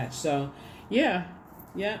detach. So yeah.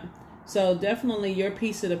 So definitely your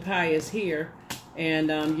piece of the pie is here, and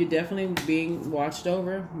you're definitely being watched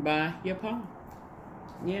over by your paw.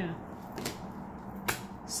 Yeah.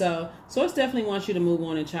 So it definitely wants you to move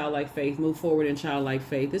on in childlike faith, move forward in childlike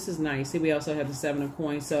faith. This is nice. See, we also have the 7 of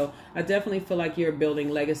coins. So I definitely feel like you're building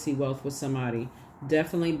legacy wealth with somebody.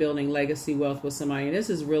 Definitely building legacy wealth with somebody. And this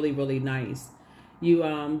is really, really nice.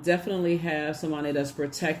 You definitely have somebody that's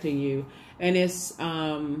protecting you. And it's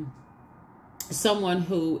someone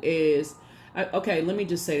who is, okay, let me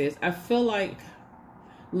just say this. I feel like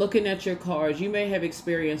looking at your cards, you may have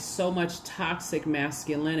experienced so much toxic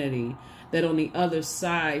masculinity that on the other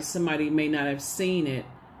side, somebody may not have seen it,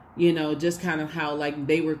 you know, just kind of how like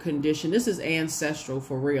they were conditioned. This is ancestral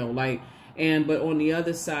for real. Like, but on the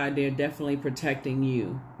other side, they're definitely protecting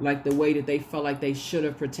you, like the way that they felt like they should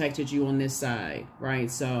have protected you on this side, right?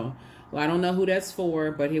 So, well, I don't know who that's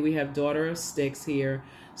for, but here we have Daughter of Sticks here.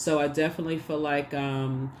 So I definitely feel like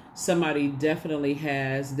somebody definitely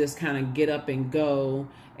has this kind of get up and go,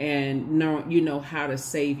 and know, you know, how to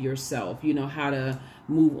save yourself, you know, how to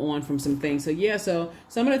move on from some things. So yeah, so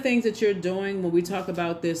some of the things that you're doing when we talk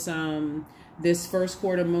about this this first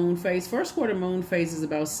quarter moon phase. First quarter moon phase is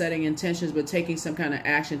about setting intentions, but taking some kind of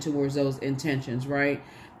action towards those intentions, right?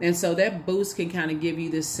 And so that boost can kind of give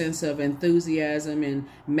you this sense of enthusiasm and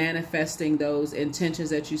manifesting those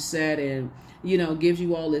intentions that you set, and, you know, gives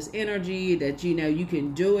you all this energy that, you know, you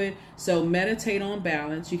can do it. So meditate on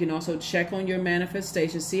balance. You can also check on your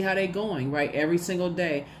manifestations, see how they're going, right? Every single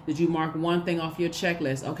day. Did you mark one thing off your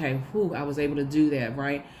checklist? Okay, whew, I was able to do that,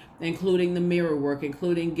 right? Including the mirror work,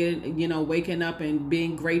 including getting, you know, waking up and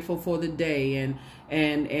being grateful for the day, and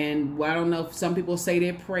well, I don't know if some people say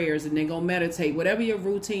their prayers and then go meditate. Whatever your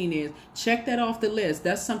routine is, check that off the list.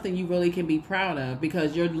 That's something you really can be proud of,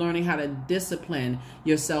 because you're learning how to discipline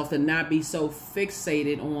yourself to not be so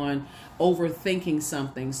fixated on overthinking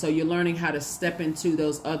something. So you're learning how to step into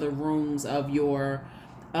those other rooms of your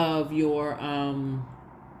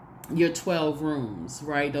 12 rooms,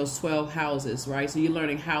 right? Those 12 houses, right? So you're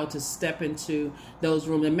learning how to step into those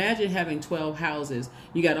rooms. Imagine having 12 houses.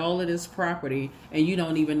 You got all of this property and you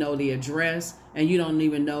don't even know the address, and you don't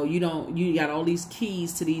even know, you got all these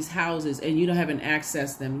keys to these houses and you don't haven't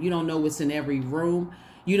accessed them. You don't know what's in every room.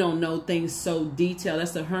 You don't know things so detailed.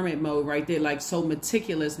 That's the hermit mode right there, like so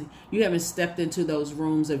meticulous. You haven't stepped into those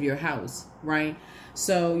rooms of your house, right?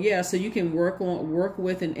 So yeah, so you can work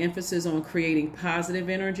with an emphasis on creating positive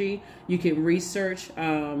energy. You can research,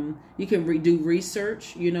 you can do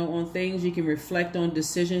research, you know, on things. You can reflect on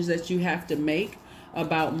decisions that you have to make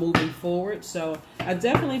about moving forward. So I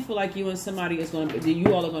definitely feel like you and somebody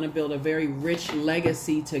you all are going to build a very rich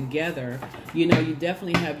legacy together. You know, you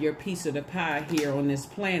definitely have your piece of the pie here on this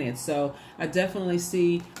planet. So I definitely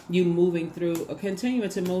see you continuing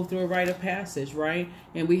to move through a rite of passage, right?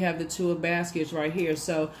 And we have the Two of Baskets right here.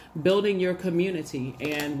 So building your community,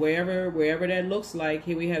 and wherever that looks like,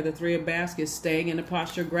 here we have the Three of Baskets, staying in the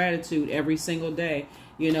posture of gratitude every single day.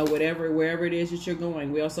 You know, wherever it is that you're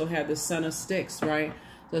going. We also have the Son of Sticks, right?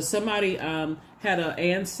 So somebody had an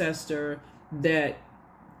ancestor that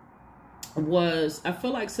I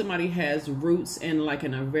feel like somebody has roots in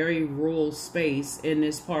a very rural space in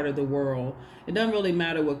this part of the world. It doesn't really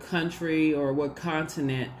matter what country or what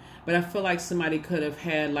continent, but I feel like somebody could have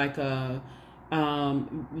had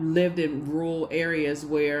lived in rural areas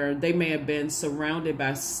where they may have been surrounded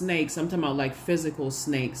by snakes. I'm talking about like physical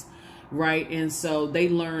snakes. Right. And so they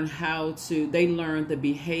learn the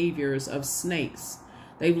behaviors of snakes.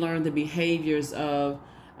 They've learned the behaviors of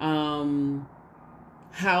how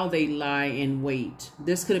they lie in wait.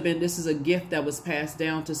 This is a gift that was passed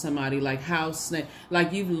down to somebody, like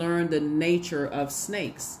you've learned the nature of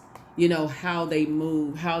snakes, you know, how they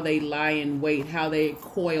move, how they lie in wait, how they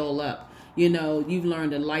coil up. You know, you've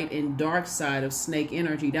learned the light and dark side of snake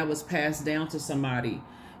energy that was passed down to somebody.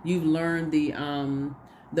 You've learned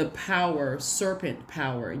the power, serpent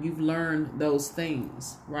power. You've learned those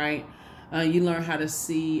things, right? You learn how to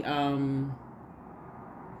see the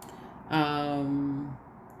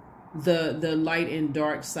light and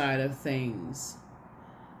dark side of things,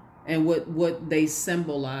 and what they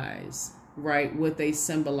symbolize, right? What they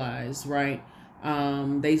symbolize, right?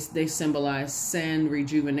 They symbolize sin,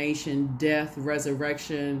 rejuvenation, death,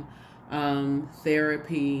 resurrection,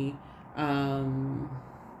 therapy,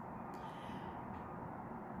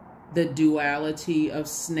 the duality of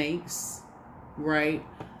snakes, right?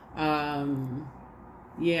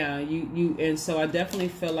 Yeah, and so I definitely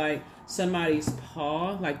feel like somebody's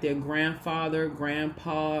paw, like their grandfather,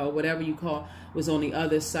 grandpa, or whatever you call, was on the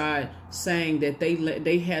other side, saying that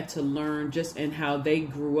they had to learn just in how they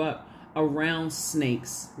grew up around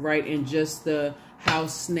snakes, right? And just how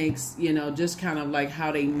snakes, you know, just kind of like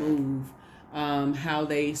how they move, how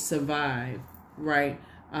they survive, right?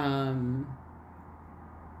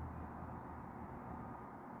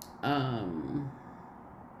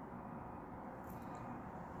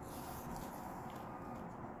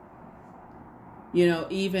 You know,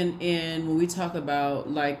 even when we talk about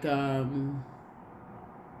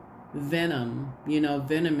venom, you know,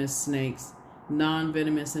 venomous snakes,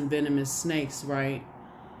 non-venomous and venomous snakes, right?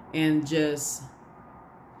 and just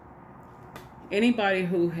anybody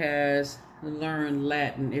who has learned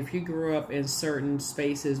Latin, if you grew up in certain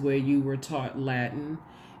spaces where you were taught Latin,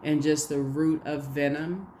 and just the root of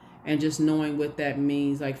venom, and just knowing what that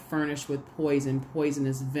means, like furnished with poison,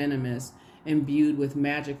 poisonous, venomous, imbued with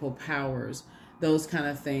magical powers, those kind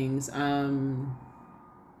of things.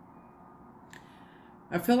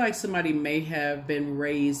 I feel like somebody may have been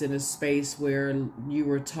raised in a space where you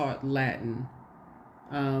were taught Latin,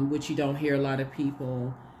 which you don't hear a lot of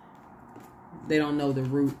people. They don't know the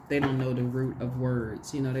root. They don't know the root of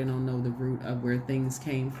words. You know, they don't know the root of where things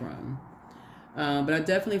came from. But I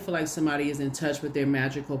definitely feel like somebody is in touch with their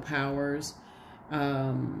magical powers.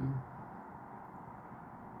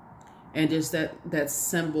 And just that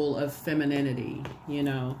symbol of femininity, you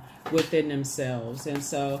know, within themselves. And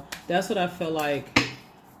so that's what I feel like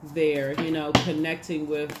there, you know, connecting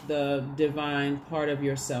with the divine part of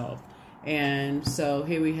yourself. And so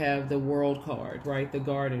here we have the World card, right? The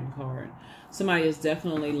Garden card. Somebody has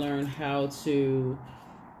definitely learned how to,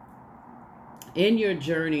 in your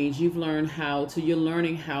journeys, you're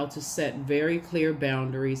learning how to set very clear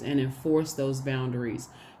boundaries and enforce those boundaries.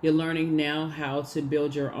 You're learning now how to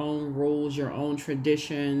build your own rules, your own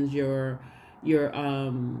traditions, you're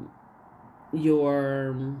getting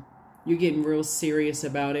real serious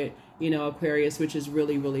about it, you know, Aquarius, which is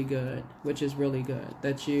really, really good, that's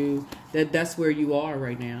where you are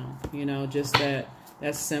right now, you know, just that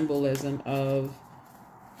symbolism of,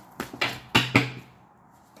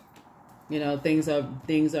 you know, things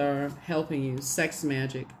are helping you. Sex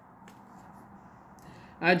magic.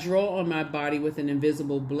 I draw on my body with an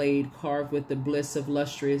invisible blade carved with the bliss of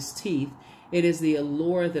lustrous teeth. It is the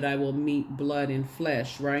allure that I will meet blood and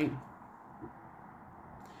flesh, right?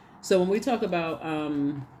 So when we talk about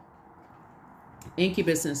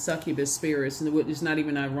incubus and succubus spirits, and it's not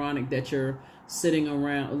even ironic that you're sitting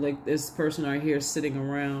around, like this person right here sitting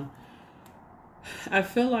around. I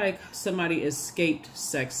feel like somebody escaped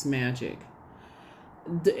sex magic,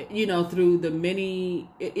 you know, through the many,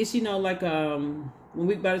 it's, you know, like,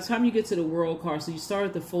 by the time you get to the World card, so you start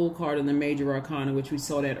at the Full card in the Major Arcana, which we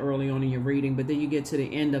saw that early on in your reading, but then you get to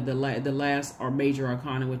the end of the last or Major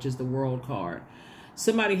Arcana, which is the World card.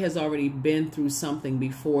 Somebody has already been through something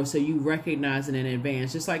before, so you recognize it in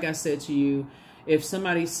advance. Just like I said to you, if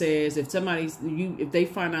somebody says, if they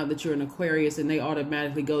find out that you're an Aquarius and they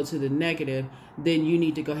automatically go to the negative, then you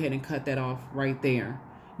need to go ahead and cut that off right there.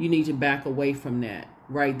 You need to back away from that,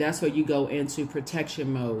 right? That's where you go into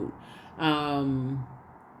protection mode.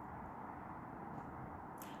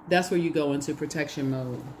 That's where you go into protection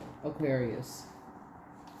mode, Aquarius.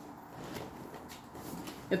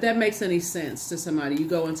 If that makes any sense to somebody, you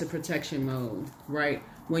go into protection mode, right?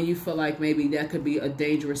 When you feel like maybe that could be a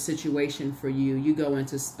dangerous situation for you, you go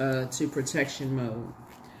into to protection mode.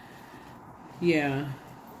 Yeah.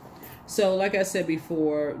 So like I said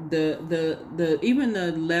before, even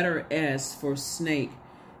the letter S for snake,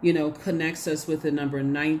 you know, connects us with the number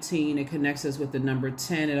 19. It connects us with the number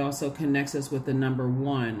 10. It also connects us with the number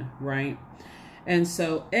 1, right? And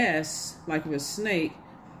so S, like with a snake,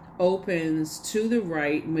 opens to the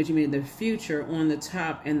right, which means the future on the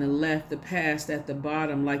top, and the left, the past at the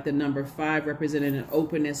bottom, like the number 5 representing an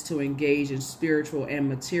openness to engage in spiritual and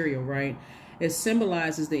material, right? It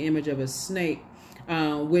symbolizes the image of a snake,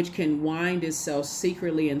 which can wind itself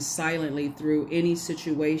secretly and silently through any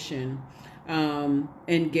situation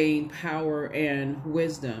and gain power and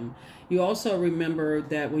wisdom. You also remember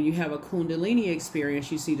that when you have a Kundalini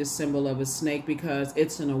experience, you see the symbol of a snake because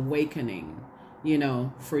it's an awakening, you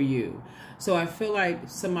know, for you. So I feel like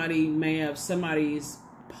somebody may have, somebody's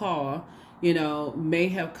paw, you know, may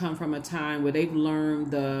have come from a time where they've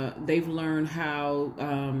learned how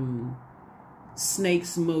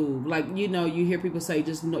snakes move. Like, you know, you hear people say,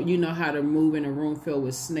 just know, you know how to move in a room filled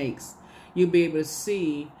with snakes. You'll be able to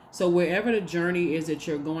see. So wherever the journey is that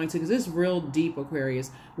you're going to, because it's real deep,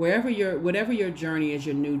 Aquarius, whatever your journey is,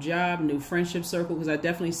 your new job, new friendship circle, because I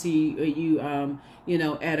definitely see you, you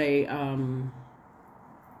know, at a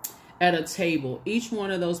table. Each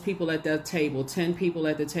one of those people at that table, 10 people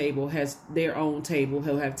at the table, has their own table.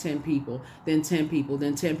 He'll have 10 people, then 10 people,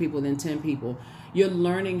 then 10 people, then 10 people. You're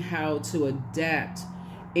learning how to adapt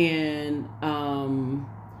in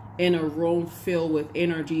a room filled with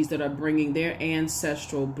energies that are bringing their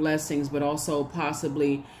ancestral blessings, but also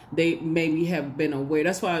possibly they maybe have been aware.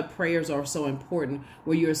 That's why prayers are so important,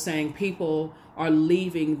 where you're saying people are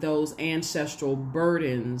leaving those ancestral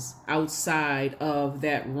burdens outside of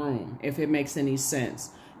that room, if it makes any sense,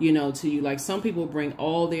 you know, to you. Like, some people bring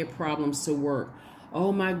all their problems to work.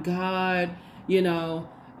 Oh my God, you know,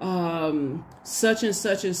 such and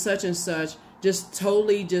such and such and such just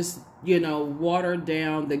totally just, you know, water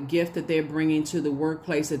down the gift that they're bringing to the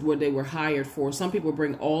workplace that what they were hired for. Some people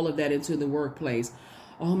bring all of that into the workplace.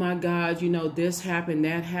 Oh my God, you know, this happened,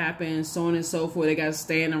 that happened, so on and so forth. They got to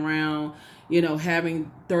stand around, you know,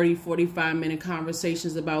 having 30, 45-minute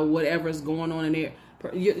conversations about whatever's going on in there.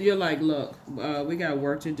 You're like, look, we got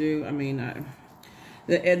work to do. I mean,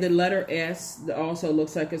 the letter S also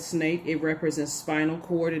looks like a snake. It represents spinal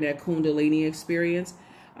cord and that Kundalini experience.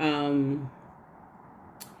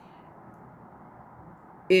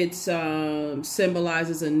 It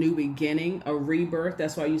symbolizes a new beginning, a rebirth.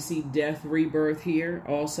 That's why you see death, rebirth here,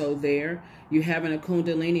 also there. You're having a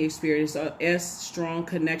Kundalini experience. S, strong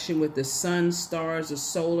connection with the sun, stars, the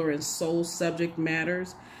solar and soul subject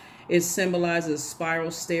matters. It symbolizes a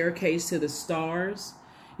spiral staircase to the stars.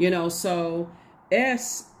 You know, so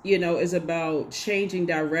S, you know, is about changing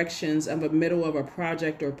directions of the middle of a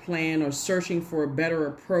project or plan or searching for a better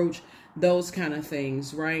approach, those kind of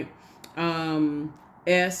things, right?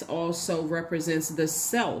 S also represents the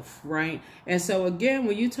self, right? And so again,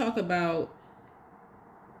 when you talk about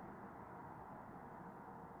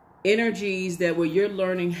energies that where you're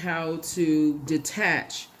learning how to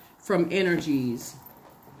detach from energies,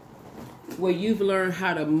 where you've learned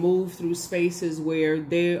how to move through spaces where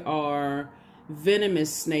there are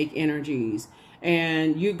venomous snake energies,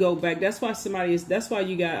 and you go back. That's why that's why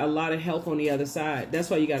you got a lot of help on the other side. That's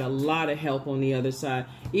why you got a lot of help on the other side.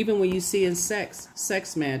 Even when you see in sex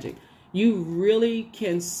magic, you really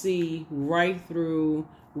can see right through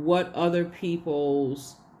what other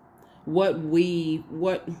people's, what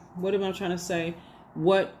am I trying to say?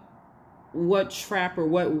 What trap or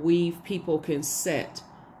what weave people can set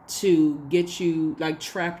to get you, like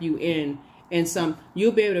trap you in. And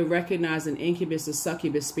you'll be able to recognize an incubus or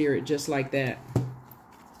succubus spirit just like that.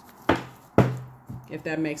 If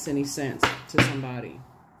that makes any sense to somebody.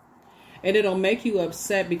 And it'll make you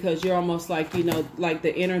upset because you're almost like, you know, like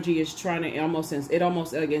the energy is trying to it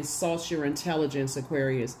almost like insults your intelligence,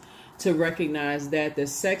 Aquarius, to recognize that the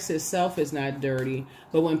sex itself is not dirty.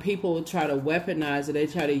 But when people try to weaponize it, they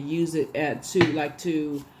try to use it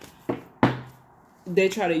they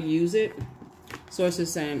try to use it. So it's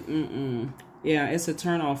just saying, yeah, it's a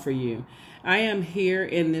turn off for you. I am here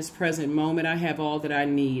in this present moment. I have all that I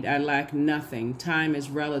need. I lack nothing. Time is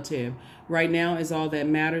relative. Right now is all that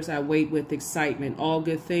matters. I wait with excitement. All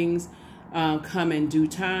good things come in due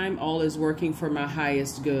time. All is working for my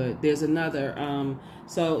highest good. There's another.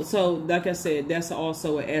 So like I said, that's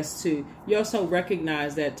also a S2. You also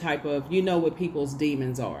recognize that type of, you know what people's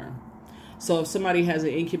demons are. So if somebody has an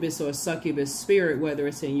incubus or a succubus spirit, whether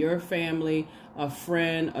it's in your family, a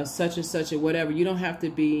friend, a such and such or whatever, you don't have to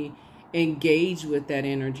be engaged with that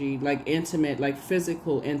energy, like intimate, like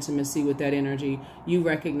physical intimacy with that energy. You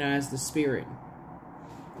recognize the spirit.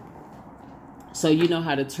 So you know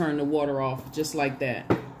how to turn the water off just like that.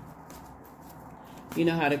 You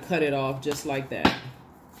know how to cut it off just like that.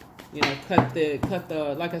 You know, cut the,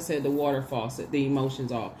 like I said, the water faucet, the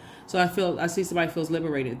emotions off. So I see somebody feels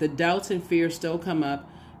liberated. The doubts and fears still come up.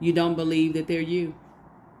 You don't believe that they're you.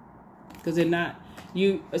 Because they're not.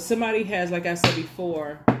 Somebody has, like I said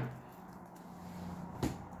before,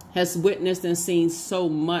 has witnessed and seen so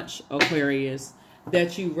much, Aquarius,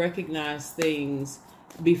 that you recognize things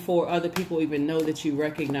before other people even know that you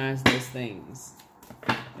recognize those things.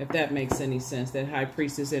 If that makes any sense, that high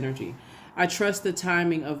priestess energy. I trust the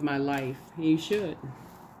timing of my life. You should.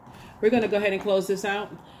 We're going to go ahead and close this out.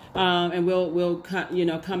 And we'll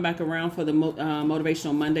come back around for the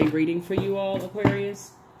Motivational Monday reading for you all,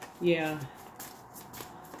 Aquarius. Yeah.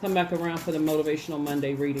 Come back around for the Motivational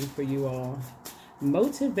Monday reading for you all.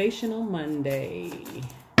 Motivational Monday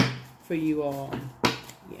for you all.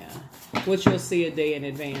 Yeah. Which you'll see a day in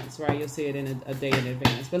advance, right? You'll see it in a day in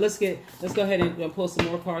advance. But let's go ahead and pull some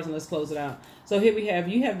more cards and let's close it out. So here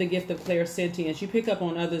you have the gift of clairsentience. You pick up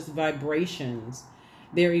on others' vibrations,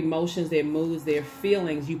 their emotions, their moods, their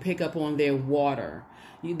feelings. You pick up on their water.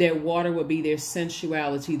 Their water would be their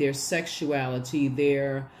sensuality, their sexuality,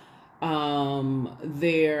 their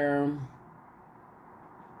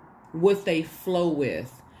what they flow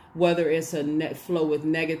with, whether it's a flow with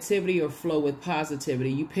negativity or flow with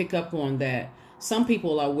positivity. You pick up on that. Some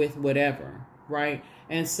people are with whatever, right?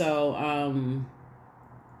 And so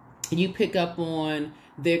you pick up on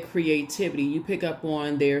their creativity. You pick up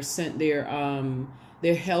on their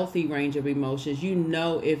healthy range of emotions. You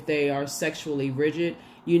know if they are sexually rigid.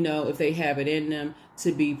 You know if they have it in them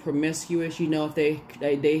to be promiscuous. You know if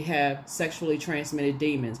they have sexually transmitted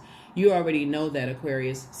demons. You already know that,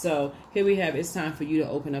 Aquarius. So here we have, it's time for you to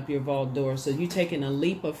open up your vault door. So you're taking a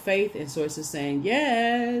leap of faith, and Source is saying,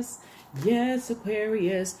 yes, Yes,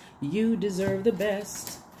 Aquarius, you deserve the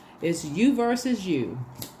best. It's you versus you.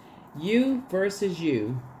 You versus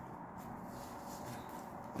you.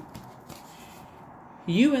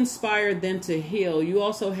 You inspired them to heal. You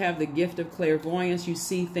also have the gift of clairvoyance. You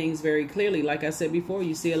see things very clearly. Like I said before,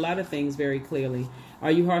 you see a lot of things very clearly.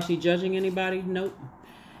 Are you harshly judging anybody? Nope.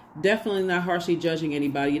 Definitely not harshly judging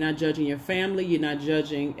anybody. You're not judging your family. You're not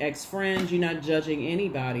judging ex-friends. You're not judging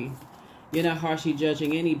anybody. You're not harshly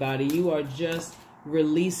judging anybody. You are just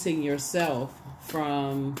releasing yourself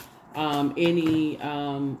from any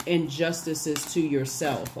injustices to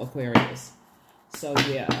yourself, Aquarius. So,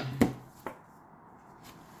 yeah.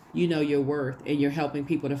 You know your worth, and you're helping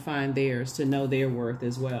people to find theirs, to know their worth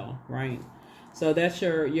as well, right? So that's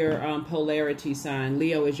your polarity sign.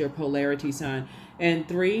 Leo is your polarity sign. And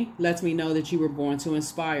 3 lets me know that you were born to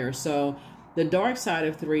inspire. So the dark side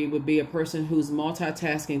of 3 would be a person who's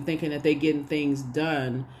multitasking, thinking that they're getting things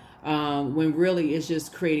done, when really it's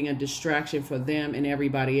just creating a distraction for them and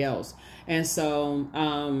everybody else. And so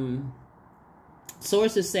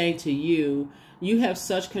Source is saying to you, you have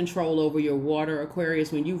such control over your water,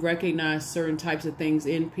 Aquarius, when you recognize certain types of things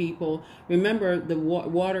in people. Remember, the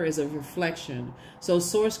water is a reflection. So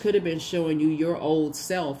Source could have been showing you your old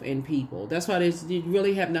self in people. That's why you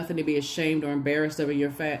really have nothing to be ashamed or embarrassed of in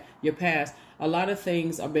your past. A lot of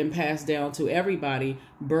things have been passed down to everybody,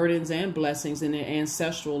 burdens and blessings in their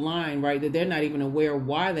ancestral line, right? That they're not even aware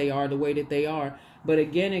why they are the way that they are. But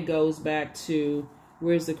again, it goes back to,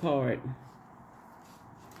 where's the card?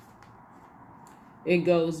 It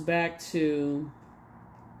goes back to,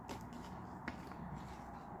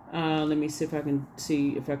 let me see if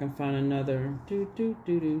I can find another.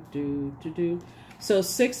 So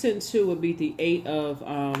 6 and 2 would be the 8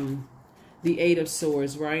 of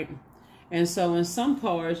Swords, right? And so in some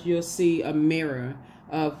cards, you'll see a mirror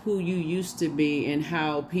of who you used to be and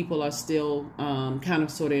how people are still kind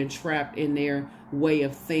of sort of entrapped in their way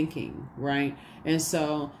of thinking, right? And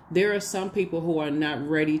so there are some people who are not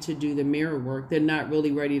ready to do the mirror work. They're not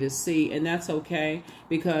really ready to see, and that's okay,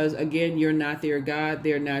 because again, you're not their God,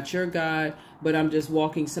 they're not your God, but I'm just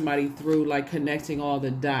walking somebody through, like connecting all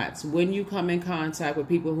the dots. When you come in contact with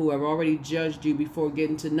people who have already judged you before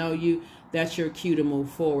getting to know you, that's your cue to move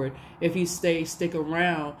forward. If you stick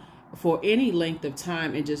around for any length of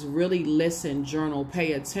time and just really listen, journal,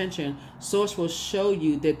 pay attention, Source will show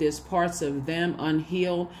you that there's parts of them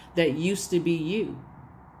unhealed that used to be you.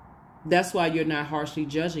 That's why you're not harshly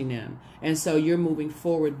judging them. And so you're moving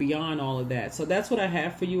forward beyond all of that. So that's what I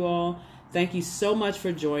have for you all. Thank you so much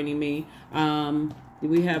for joining me.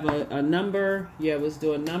 We have a number. Yeah, let's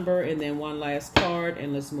do a number and then one last card,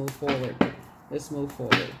 and let's move forward. Let's move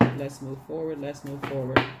forward. Let's move forward. Let's move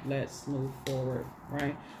forward. Let's move forward.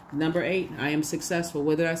 Right. Number 8, I am successful.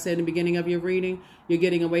 What did I say in the beginning of your reading? You're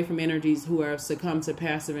getting away from energies who have succumbed to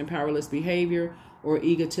passive and powerless behavior or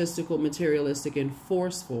egotistical, materialistic, and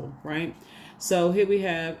forceful. Right. So here we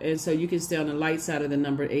have, and so you can stay on the light side of the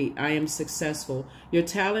number 8. I am successful. Your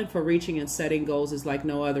talent for reaching and setting goals is like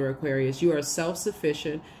no other, Aquarius. You are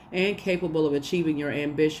self-sufficient and capable of achieving your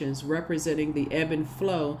ambitions, representing the ebb and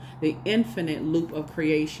flow, the infinite loop of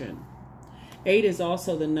creation. 8 is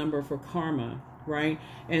also the number for karma, right?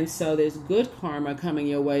 And so there's good karma coming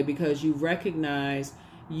your way because you recognize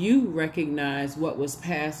what was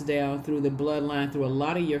passed down through the bloodline, through a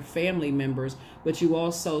lot of your family members, but you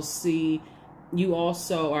also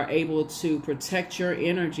are able to protect your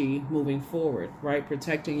energy moving forward, right?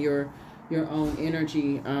 Protecting your own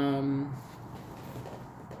energy,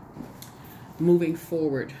 moving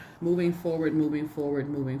forward,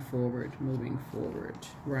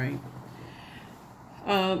 right?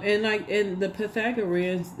 And like in the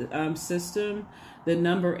Pythagorean system, the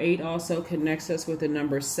number 8 also connects us with the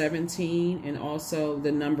number 17 and also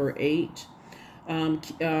the number 8. And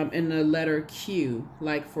the letter Q,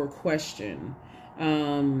 like for question.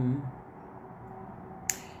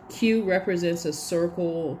 Q represents a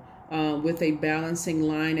circle with a balancing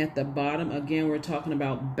line at the bottom. Again, we're talking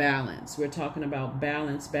about balance. We're talking about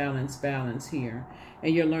balance here.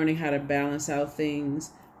 And you're learning how to balance out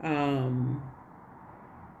things.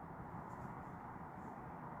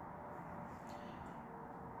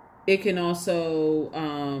 It can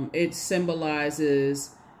also, it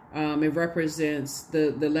symbolizes, it represents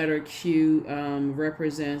the letter Q,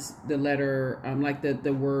 represents the letter, like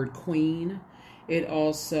the word queen. It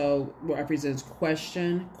also represents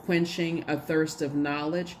question, quenching a thirst of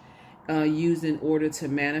knowledge, used in order to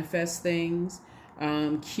manifest things.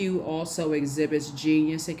 Q also exhibits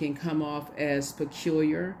genius. It can come off as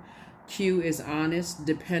peculiar. Q is honest,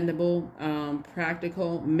 dependable,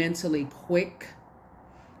 practical, mentally quick,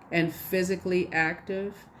 and physically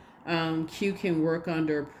active. Q can work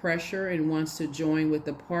under pressure and wants to join with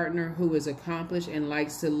the partner who is accomplished and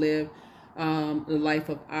likes to live the life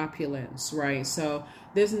of opulence, right? So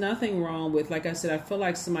there's nothing wrong with, like I said, I feel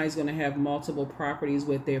like somebody's going to have multiple properties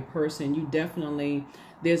with their person. You definitely,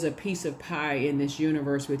 there's a piece of pie in this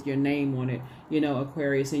universe with your name on it, you know,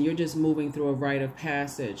 Aquarius, and you're just moving through a rite of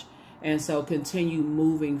passage. And so continue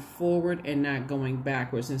moving forward and not going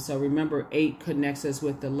backwards. And so remember, 8 connects us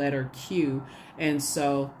with the letter Q. And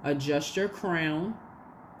so adjust your crown.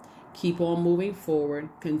 Keep on moving forward.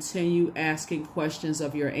 Continue asking questions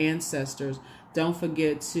of your ancestors. Don't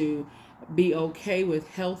forget to be okay with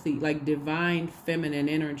healthy, like divine feminine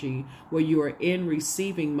energy, where you are in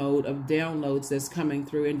receiving mode of downloads that's coming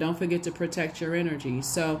through. And don't forget to protect your energy.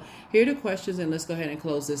 So here are the questions, and let's go ahead and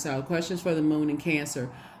close this out. Questions for the moon in Cancer.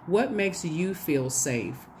 What makes you feel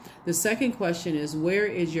safe? The second question is, where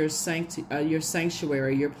is your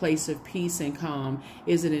sanctuary, your place of peace and calm?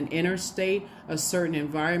 Is it an inner state, a certain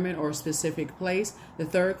environment, or a specific place? The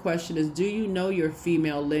third question is, do you know your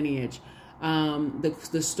female lineage?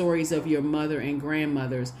 The stories of your mother and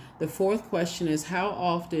grandmothers. The fourth question is, how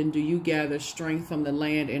often do you gather strength from the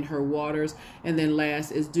land and her waters? And then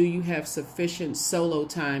last is, do you have sufficient solo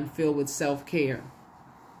time filled with self-care?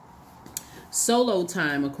 Solo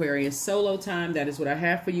time, Aquarius. Solo time. That is what I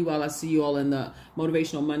have for you all. I see you all in the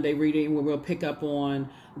Motivational Monday reading, where we'll pick up on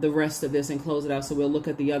the rest of this and close it out. So we'll look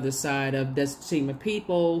at the other side of this team of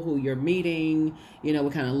people, who you're meeting, you know,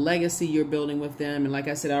 what kind of legacy you're building with them. And like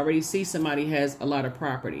I said, I already see somebody has a lot of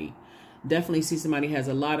property. Definitely see somebody has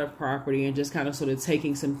a lot of property, and just kind of sort of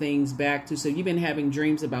taking some things back to. So you've been having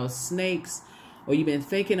dreams about snakes, or you've been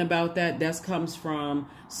thinking about that. That comes from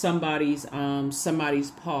somebody's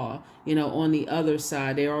paw, you know, on the other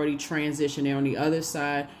side. They already transitioned. They're on the other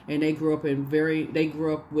side, and they grew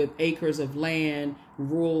up with acres of land,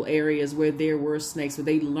 rural areas where there were snakes, but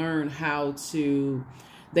they've learned how to,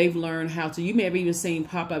 you may have even seen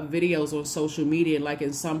pop-up videos on social media, like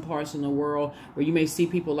in some parts in the world, where you may see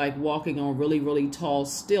people like walking on really, really tall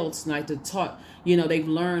stilts, like you know, they've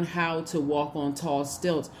learned how to walk on tall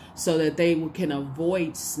stilts so that they can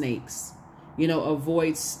avoid snakes, you know,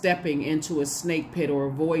 avoid stepping into a snake pit, or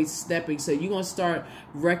avoid stepping. So you're going to start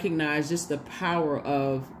recognize just the power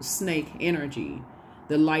of snake energy,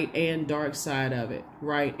 the light and dark side of it,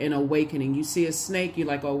 right? And awakening. You see a snake, you're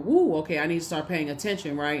like, oh, woo, okay, I need to start paying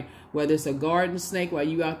attention, right? Whether it's a garden snake while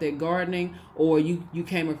you out there gardening, or you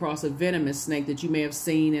came across a venomous snake that you may have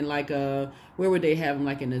seen in like where would they have them,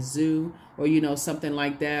 like in a zoo, or, you know, something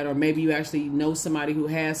like that. Or maybe you actually know somebody who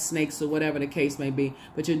has snakes, or whatever the case may be.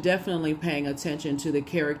 But you're definitely paying attention to the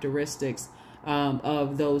characteristics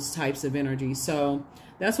of those types of energy. So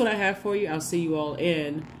that's what I have for you. I'll see you all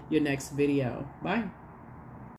in your next video. Bye.